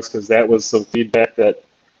cigars because that was some feedback that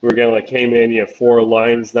we were getting. Like, hey man, you have 4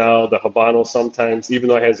 lines now. The Habano sometimes, even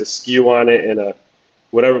though it has a SKU on it and a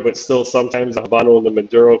whatever, but still sometimes the Habano and the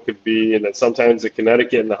Maduro could be, and then sometimes the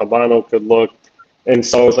Connecticut and the Habano could look. And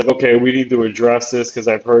so it's like, okay, we need to address this because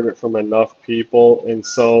I've heard it from enough people. And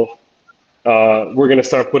so we're going to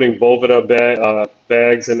start putting Boveda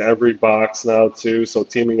bags in every box now too. So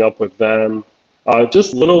teaming up with them,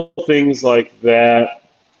 just little things like that,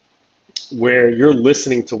 where you're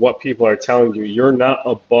listening to what people are telling you. You're not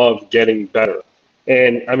above getting better.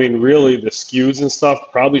 And I mean, really, the SKUs and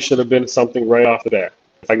stuff probably should have been something right off the bat.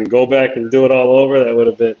 If I can go back and do it all over, that would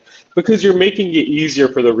have been, because you're making it easier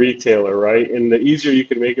for the retailer, right? And the easier you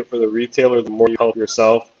can make it for the retailer, the more you help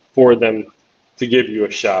yourself for them to give you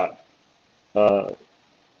a shot. Uh,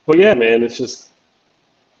 but yeah, man, it's just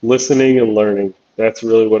listening and learning. That's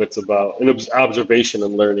really what it's about, and observation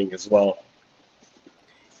and learning as well.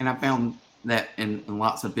 And I found that in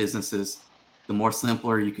lots of businesses, the more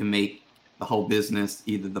simpler you can make the whole business,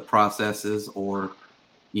 either the processes or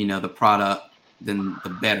the product, then the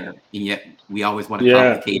better. And yet we always want to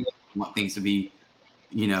Yeah, complicate it. We want things to be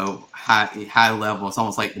high level. It's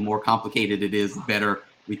almost like the more complicated it is, the better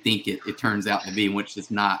we think it turns out to be, which it's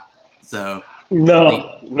not. So I think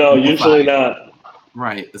no, no, usually simplified, not.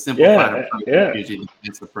 right? The simplified Yeah, approach is yeah. usually the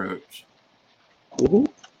best approach. Hmm.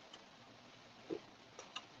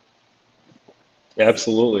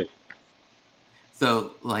 Absolutely.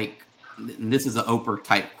 So like this is an Oprah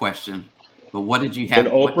type question, but what did you And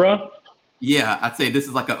have? What? Oprah, Yeah, I'd say this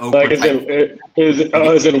is like an like, Oprah type. is it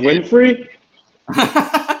Winfrey? All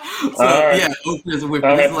So right, yeah, Oprah is a all this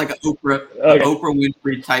is right, like a okay. Oprah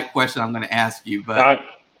Winfrey type question I'm going to ask you. All But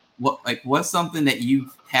right. what's something that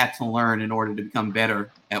you've had to learn in order to become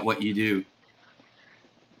better at what you do?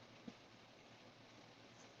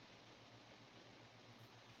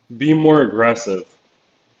 Be more aggressive.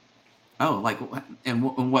 Oh, like in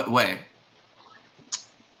what way?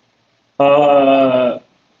 Uh,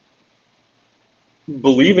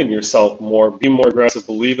 Believe in yourself more. Be more aggressive.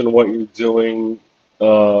 Believe in what you're doing.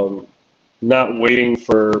 Um, Not waiting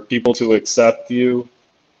for people to accept you.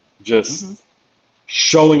 Hmm. Just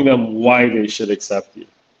showing them why they should accept you.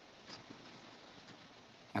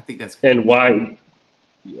 I think that's and why.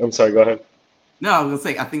 I'm sorry. Go ahead. No, I was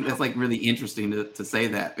gonna say I think that's like really interesting to say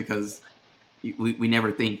that, because we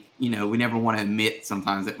never think, we never want to admit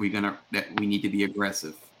sometimes that we need to be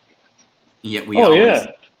aggressive, and yet we always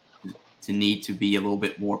to need to be a little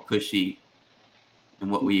bit more pushy in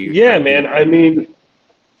what we man. I mean,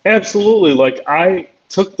 absolutely. Like, I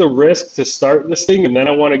took the risk to start this thing, and then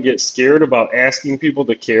I want to get scared about asking people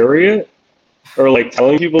to carry it, or like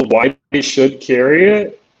telling people why they should carry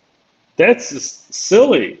it. That's just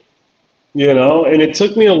silly, and it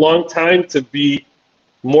took me a long time to be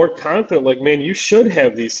more confident. Like, man, you should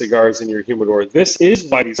have these cigars in your humidor. This is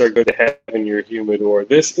why these are good to have in your humidor.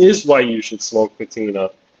 This is why you should smoke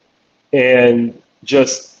patina. And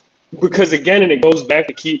just because, again, and it goes back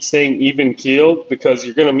to keep staying even keeled, because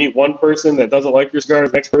you're going to meet one person that doesn't like your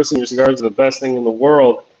cigars, the next person, your cigars are the best thing in the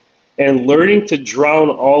world. And learning to drown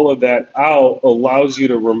all of that out allows you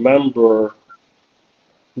to remember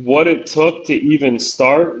what it took to even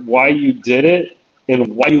start, why you did it, and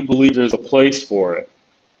why you believe there's a place for it.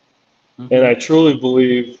 Mm-hmm. And I truly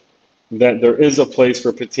believe that there is a place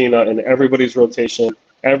for patina in everybody's rotation,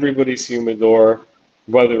 everybody's humidor,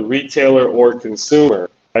 whether retailer or consumer.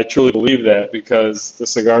 I truly believe that, because the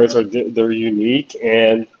cigars they're unique,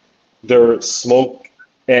 and they're smoke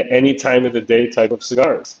at any time of the day type of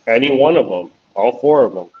cigars. Any one of them, all four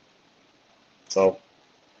of them. So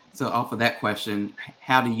off of that question,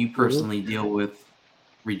 how do you personally deal with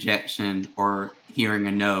rejection or hearing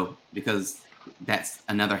a no? Because that's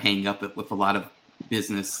another hang up with a lot of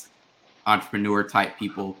business entrepreneur type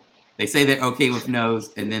people. They say they're okay with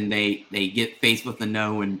no's, and then they get faced with a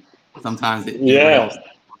no, and sometimes it derails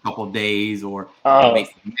a couple of days, or it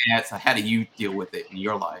makes them mad. So how do you deal with it in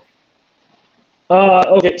your life?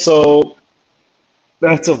 Okay, so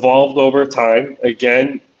that's evolved over time.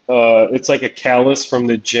 Again, it's like a callus from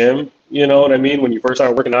the gym. You know what I mean? When you first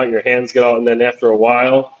start working out, your hands get out, and then after a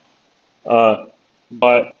while.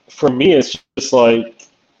 But for me, it's just like,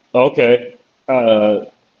 okay,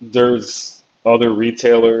 there's other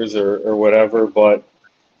retailers or whatever, but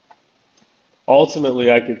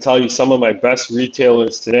ultimately, I can tell you some of my best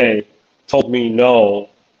retailers today told me no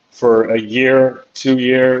for a year, 2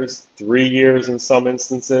 years, 3 years in some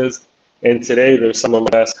instances, and today they're some of my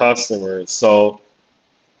best customers. So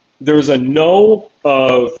there's a no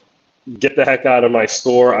of, get the heck out of my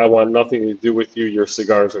store, I want nothing to do with you, your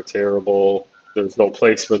cigars are terrible, there's no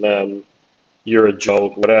place for them, you're a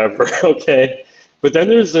joke, whatever, okay? But then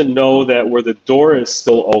there's a no that where the door is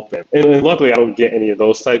still open. And luckily I don't get any of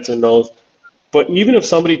those types of no's. But even if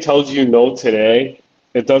somebody tells you no today,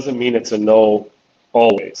 it doesn't mean it's a no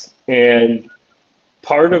always. And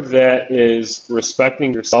part of that is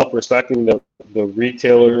respecting yourself, respecting the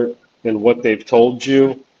retailer and what they've told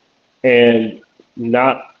you, and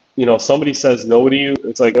not, somebody says no to you,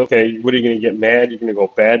 it's like, okay, what are you going to get mad? You're going to go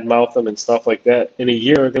badmouth them and stuff like that. In a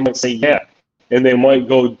year, they might say yeah, and they might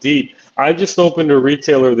go deep. I just opened a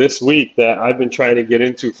retailer this week that I've been trying to get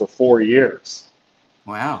into for 4 years.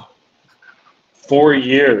 Wow. 4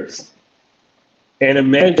 years. And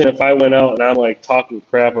imagine if I went out and I'm like talking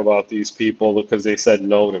crap about these people because they said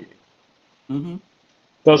no to me. Mm-hmm.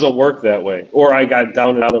 Doesn't work that way. Or I got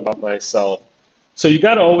down and out about myself. So you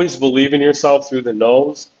got to always believe in yourself through the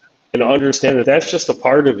no's and understand that that's just a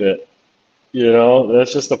part of it.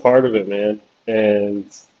 That's just a part of it, man. And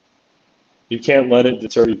you can't let it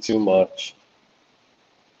deter you too much.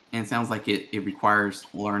 And it sounds like it requires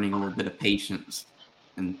learning a little bit of patience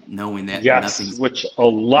and knowing that nothing's... which a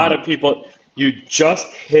lot of people... You just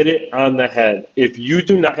hit it on the head. If you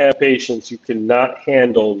do not have patience, you cannot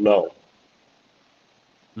handle no.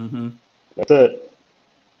 Mm-hmm. That's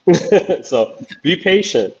it. So be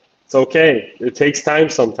patient. It's okay. It takes time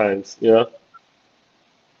sometimes,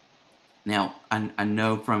 Now, I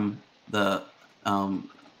know from the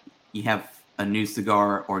you have a new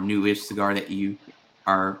cigar or newish cigar that you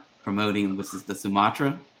are promoting. This is the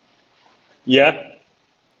Sumatra. Yeah.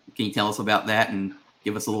 Can you tell us about that and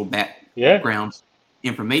give us a little background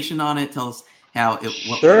information on it? Tell us what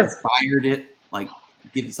inspired it. Like,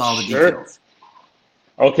 give us all the details.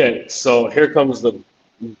 Okay, so here comes the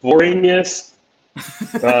boringest.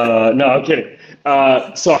 No, I'm kidding.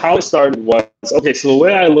 So how it started was, okay, so the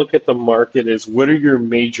way I look at the market is, what are your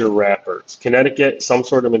major wrappers? Connecticut, some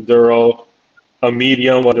sort of Maduro, a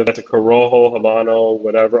medium, whether that's a Corojo, Habano,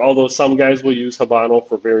 whatever. Although some guys will use Habano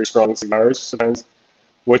for very strong cigars. Depends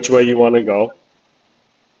which way you want to go.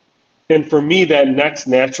 And for me, that next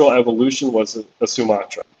natural evolution was a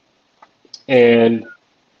Sumatra. And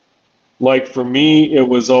Like for me, it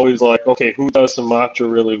was always like, okay, who does Sumatra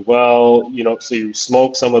really well? So you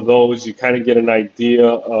smoke some of those, you kind of get an idea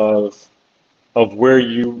of where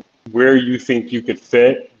you think you could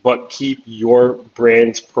fit, but keep your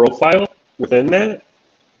brand's profile within that.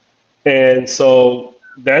 And so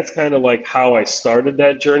that's kind of like how I started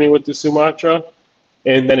that journey with the Sumatra.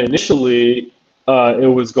 And then initially,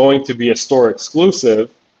 it was going to be a store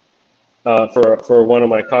exclusive for one of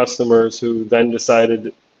my customers who then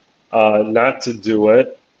decided not to do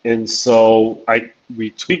it. And so we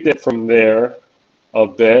tweaked it from there a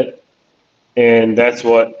bit, and that's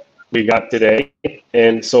what we got today.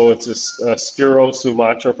 And so it's a Spiro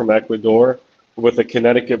Sumatra from Ecuador with a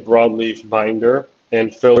Connecticut broadleaf binder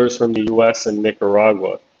and fillers from the U.S. and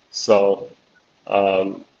Nicaragua. So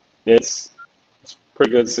it's a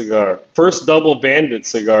pretty good cigar. First double banded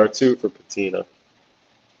cigar too for Patina.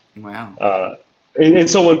 Wow. And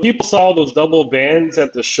so when people saw those double bands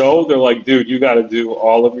at the show, they're like, dude, you got to do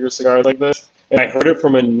all of your cigars like this. And I heard it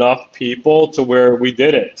from enough people to where we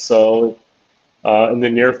did it. So in the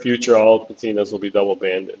near future, all Patinas will be double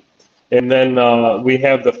banded. And then we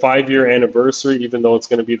have the 5-year anniversary, even though it's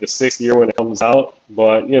going to be the 6th year when it comes out.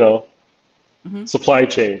 But, supply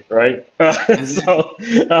chain, right? I think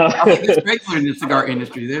it's regular in the cigar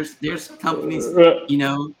industry. There's companies, I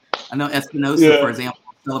know Espinosa, for example,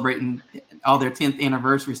 celebrating all their 10th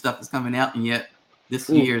anniversary stuff is coming out, and yet this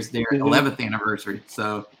year's their 11th anniversary.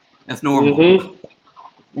 So that's normal.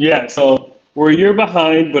 Yeah, so we're a year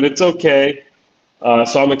behind, but it's okay.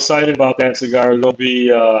 So I'm excited about that cigar. There'll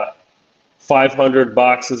be 500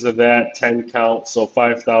 boxes of that, 10 count, so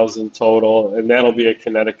 5,000 total, and that'll be a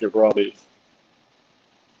Connecticut broadleaf.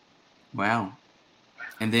 Wow.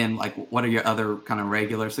 And then, what are your other kind of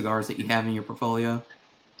regular cigars that you have in your portfolio?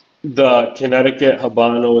 The Connecticut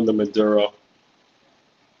Habano and the Maduro.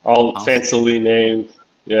 All awesome. Fancily named.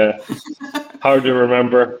 Yeah. Hard to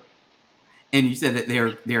remember. And you said that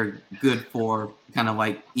they're good for kind of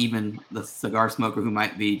like even the cigar smoker who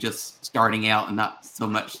might be just starting out and not so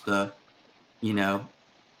much you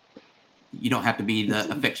don't have to be the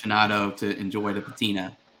aficionado to enjoy the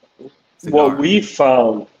Patina cigar.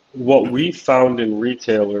 What we found in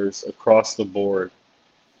retailers across the board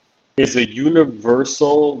is a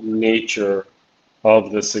universal nature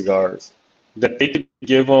of the cigars, that they could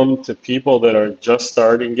give them to people that are just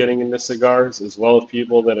starting getting into cigars, as well as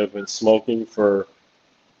people that have been smoking for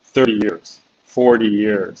 30 years, 40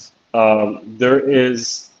 years. There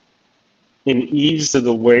is an ease to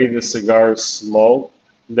the way the cigars smoke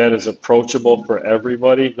that is approachable for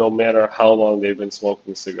everybody, no matter how long they've been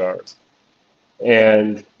smoking cigars.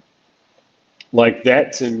 And like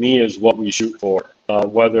that, to me, is what we shoot for.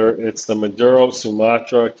 Whether it's the Maduro,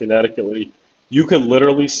 Sumatra, Connecticut, you can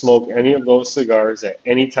literally smoke any of those cigars at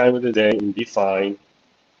any time of the day and be fine.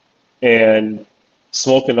 And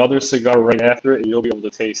smoke another cigar right after it, and you'll be able to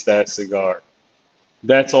taste that cigar.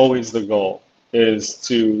 That's always the goal, is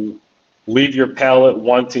to leave your palate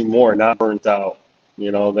wanting more, not burnt out.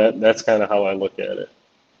 That's kind of how I look at it.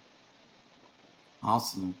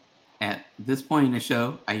 Awesome. At this point in the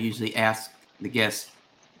show, I usually ask the guests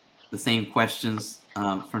the same questions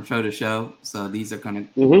from show to show. So these are going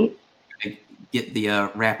to get the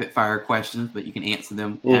rapid fire questions, but you can answer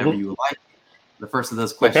them however you would like. The first of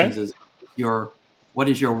those questions is what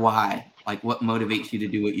is your why? Like, what motivates you to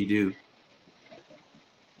do what you do?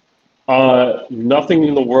 Nothing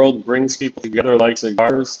in the world brings people together like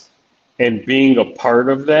cigars, and being a part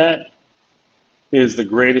of that is the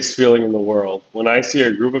greatest feeling in the world. When I see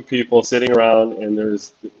a group of people sitting around and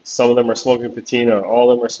there's some of them are smoking Patina,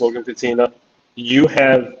 all of them are smoking Patina, you're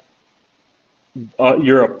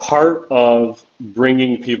a part of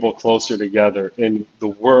bringing people closer together, and the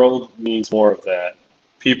world needs more of that.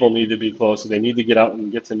 People need to be closer. They need to get out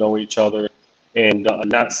and get to know each other, and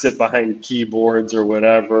not sit behind keyboards or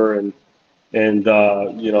whatever, and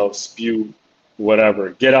spew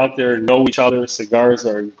whatever. Get out there, know each other. Cigars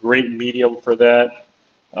are a great medium for that,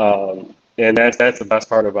 and that's the best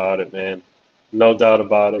part about it, man. No doubt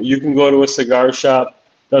about it. You can go to a cigar shop.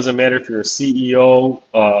 Doesn't matter if you're a CEO,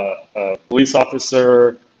 a police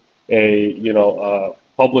officer, a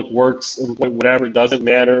public works employee, whatever. Doesn't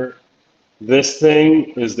matter. This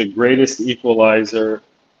thing is the greatest equalizer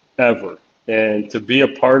ever, and to be a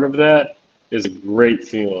part of that is a great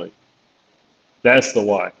feeling. That's the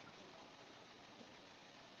why.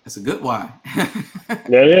 That's a good why.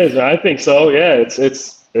 Yeah, it is. I think so. Yeah,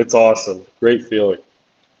 it's awesome. Great feeling.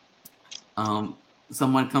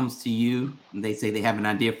 Someone comes to you and they say they have an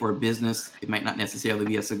idea for a business. It might not necessarily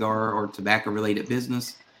be a cigar or tobacco related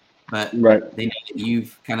business, but they know that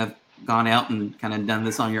you've kind of gone out and kind of done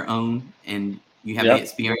this on your own, and you have the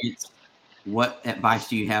experience. what advice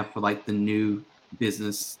do you have for like the new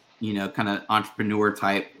business, kind of entrepreneur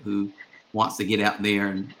type who wants to get out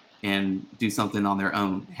there and do something on their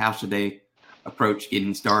own? How should they approach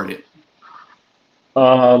getting started?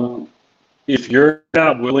 If you're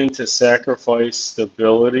not willing to sacrifice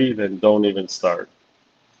stability, then don't even start.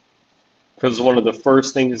 Because one of the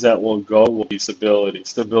first things that will go will be stability.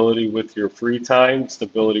 Stability with your free time,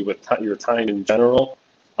 stability with your time in general,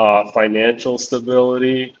 financial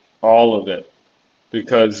stability, all of it.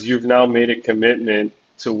 Because you've now made a commitment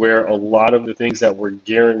to where a lot of the things that were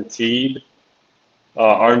guaranteed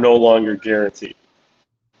are no longer guaranteed.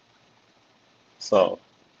 So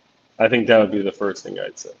I think that would be the first thing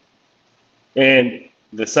I'd say. And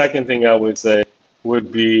the second thing I would say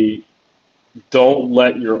would be, don't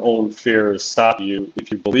let your own fears stop you.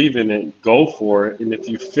 If you believe in it, go for it. And if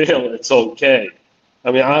you fail, it's okay.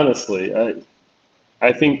 I mean, honestly,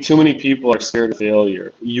 I think too many people are scared of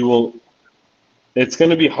failure. It's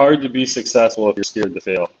going to be hard to be successful if you're scared to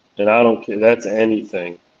fail. And I don't care. That's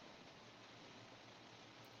anything.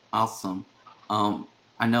 Awesome.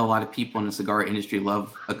 I know a lot of people in the cigar industry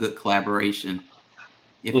love a good collaboration.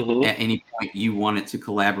 If at any point you wanted to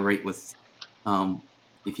collaborate with,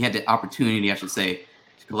 if you had the opportunity, I should say,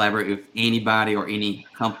 to collaborate with anybody or any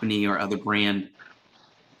company or other brand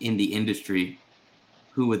in the industry,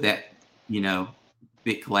 who would that,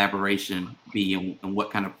 big collaboration be, and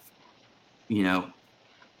what kind of,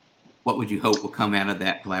 what would you hope will come out of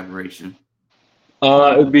that collaboration?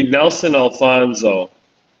 It would be Nelson Alfonso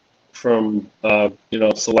from,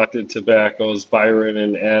 Selected Tobaccos, Byron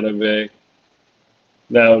and Atave.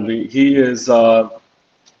 He is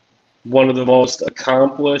one of the most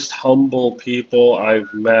accomplished, humble people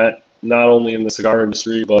I've met, not only in the cigar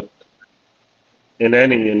industry, but in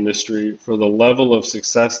any industry, for the level of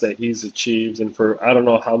success that he's achieved. And for, I don't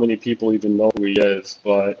know how many people even know who he is,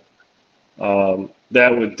 but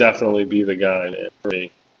that would definitely be the guy, man, for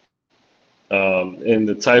me. And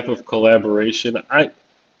the type of collaboration, I'm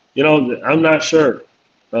not sure,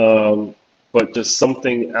 but just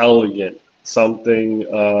something elegant, something,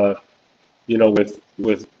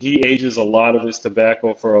 with he ages a lot of his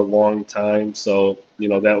tobacco for a long time, so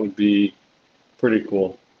that would be pretty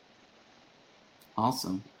cool.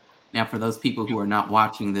 Awesome. Now, for those people who are not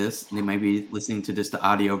watching this, they may be listening to just the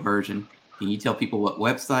audio version. Can you tell people what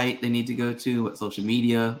website they need to go to, what social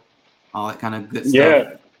media, all that kind of good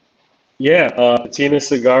stuff? Yeah.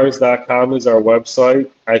 PatinaCigars.com is our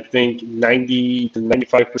website. I think 90 to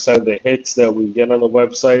 95% of the hits that we get on the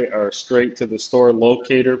website are straight to the store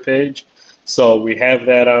locator page. So we have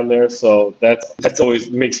that on there. So that's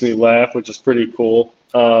always makes me laugh, which is pretty cool.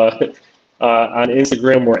 On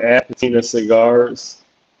Instagram, we're at Patina Cigars,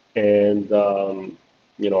 and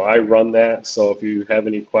I run that. So if you have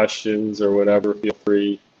any questions or whatever, feel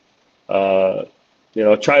free. Try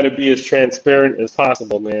to be as transparent as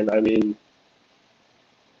possible, man. I mean,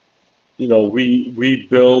 we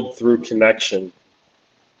build through connection,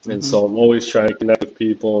 and so I'm always trying to connect with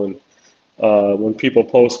people. And when people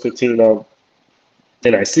post Patina,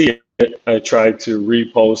 and I see it, I try to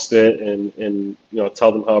repost it and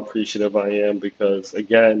tell them how appreciative I am, because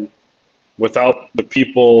again, without the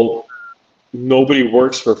people, nobody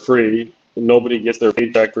works for free. Nobody gets their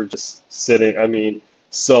paycheck for just sitting. I mean,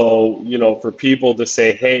 so for people to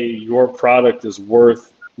say, hey, your product is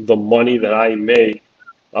worth the money that I make,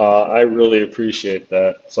 I really appreciate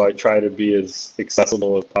that. So I try to be as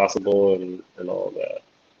accessible as possible and all of that.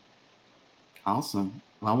 Awesome.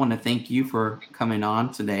 Well, I want to thank you for coming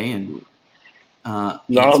on today and no,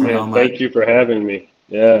 man, thank you for having me.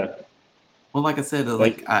 Yeah. Well, like I said,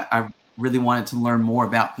 I really wanted to learn more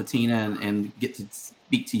about Patina and get to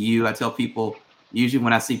speak to you. I tell people, usually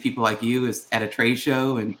when I see people like you, it's at a trade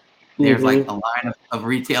show and there's like a line of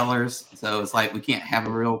retailers. So it's like we can't have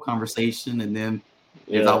a real conversation, and then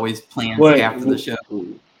there's always plans after the show.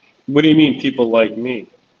 What do you mean, people like me?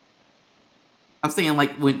 I'm saying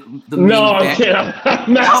like when the I'm kidding.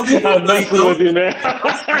 I'm messing with you, man.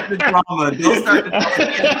 Don't start the drama. Don't start the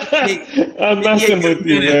drama. I'm messing with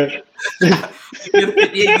you, man.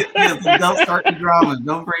 Don't start the drama.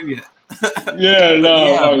 Don't bring it.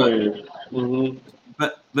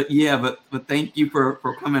 But thank you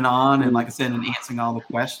for coming on, and like I said, and answering all the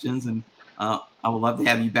questions, and I would love to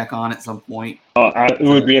have you back on at some point. It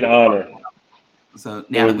would be an honor. So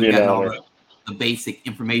now that we've got all the basic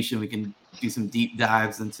information, we can do some deep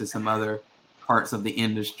dives into some other parts of the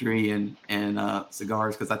industry and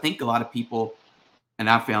cigars, because I think a lot of people, and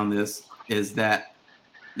I found this, is that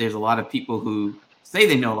there's a lot of people who say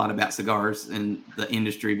they know a lot about cigars and the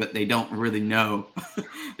industry, but they don't really know.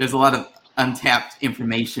 There's a lot of untapped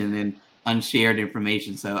information and unshared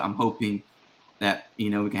information. So I'm hoping that, we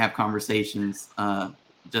can have conversations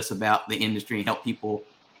just about the industry and help people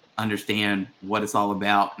understand what it's all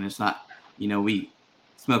about. And it's not, we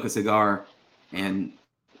smoke a cigar and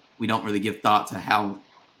we don't really give thought to how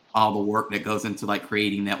all the work that goes into like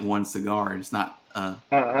creating that one cigar. It's not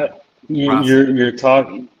you're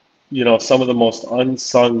talking, some of the most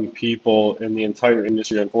unsung people in the entire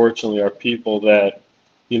industry, unfortunately, are people that,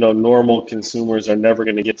 normal consumers are never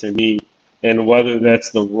going to get to meet. And whether that's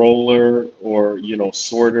the roller or,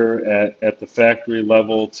 sorter at the factory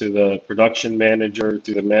level to the production manager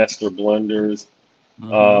to the master blenders,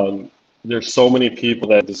 there's so many people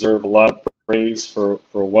that deserve a lot of praise for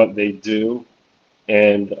what they do.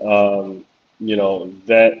 And,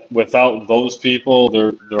 that without those people,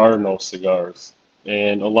 there are no cigars.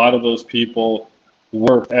 And a lot of those people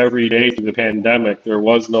work every day through the pandemic. There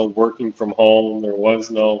was no working from home. There was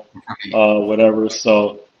no whatever.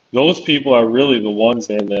 So those people are really the ones,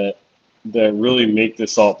 man, that really make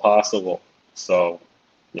this all possible. So,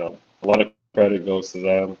 a lot of credit goes to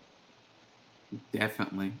them.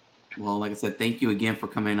 Definitely. Well, like I said, thank you again for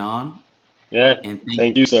coming on. Yeah, and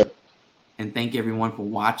thank you, sir. And thank everyone for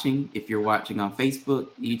watching. If you're watching on Facebook,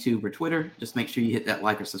 YouTube, or Twitter, just make sure you hit that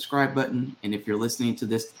like or subscribe button. And if you're listening to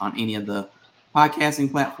this on any of the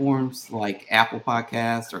podcasting platforms like Apple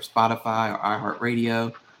Podcasts or Spotify or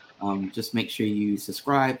iHeartRadio, just make sure you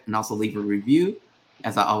subscribe and also leave a review.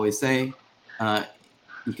 As I always say,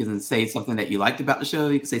 you can say something that you liked about the show.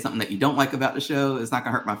 You can say something that you don't like about the show. It's not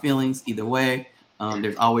going to hurt my feelings either way.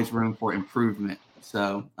 There's always room for improvement.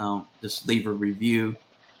 So just leave a review.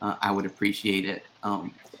 I would appreciate it.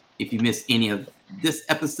 If you missed any of this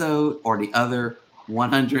episode or the other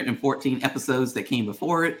 114 episodes that came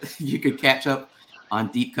before it, you could catch up on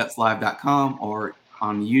deepcutslive.com or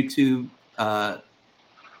on YouTube.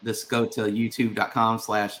 Just go to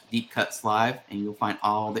youtube.com/deepcutslive and you'll find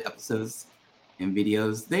all the episodes and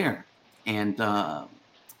videos there. And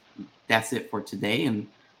that's it for today. And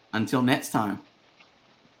until next time.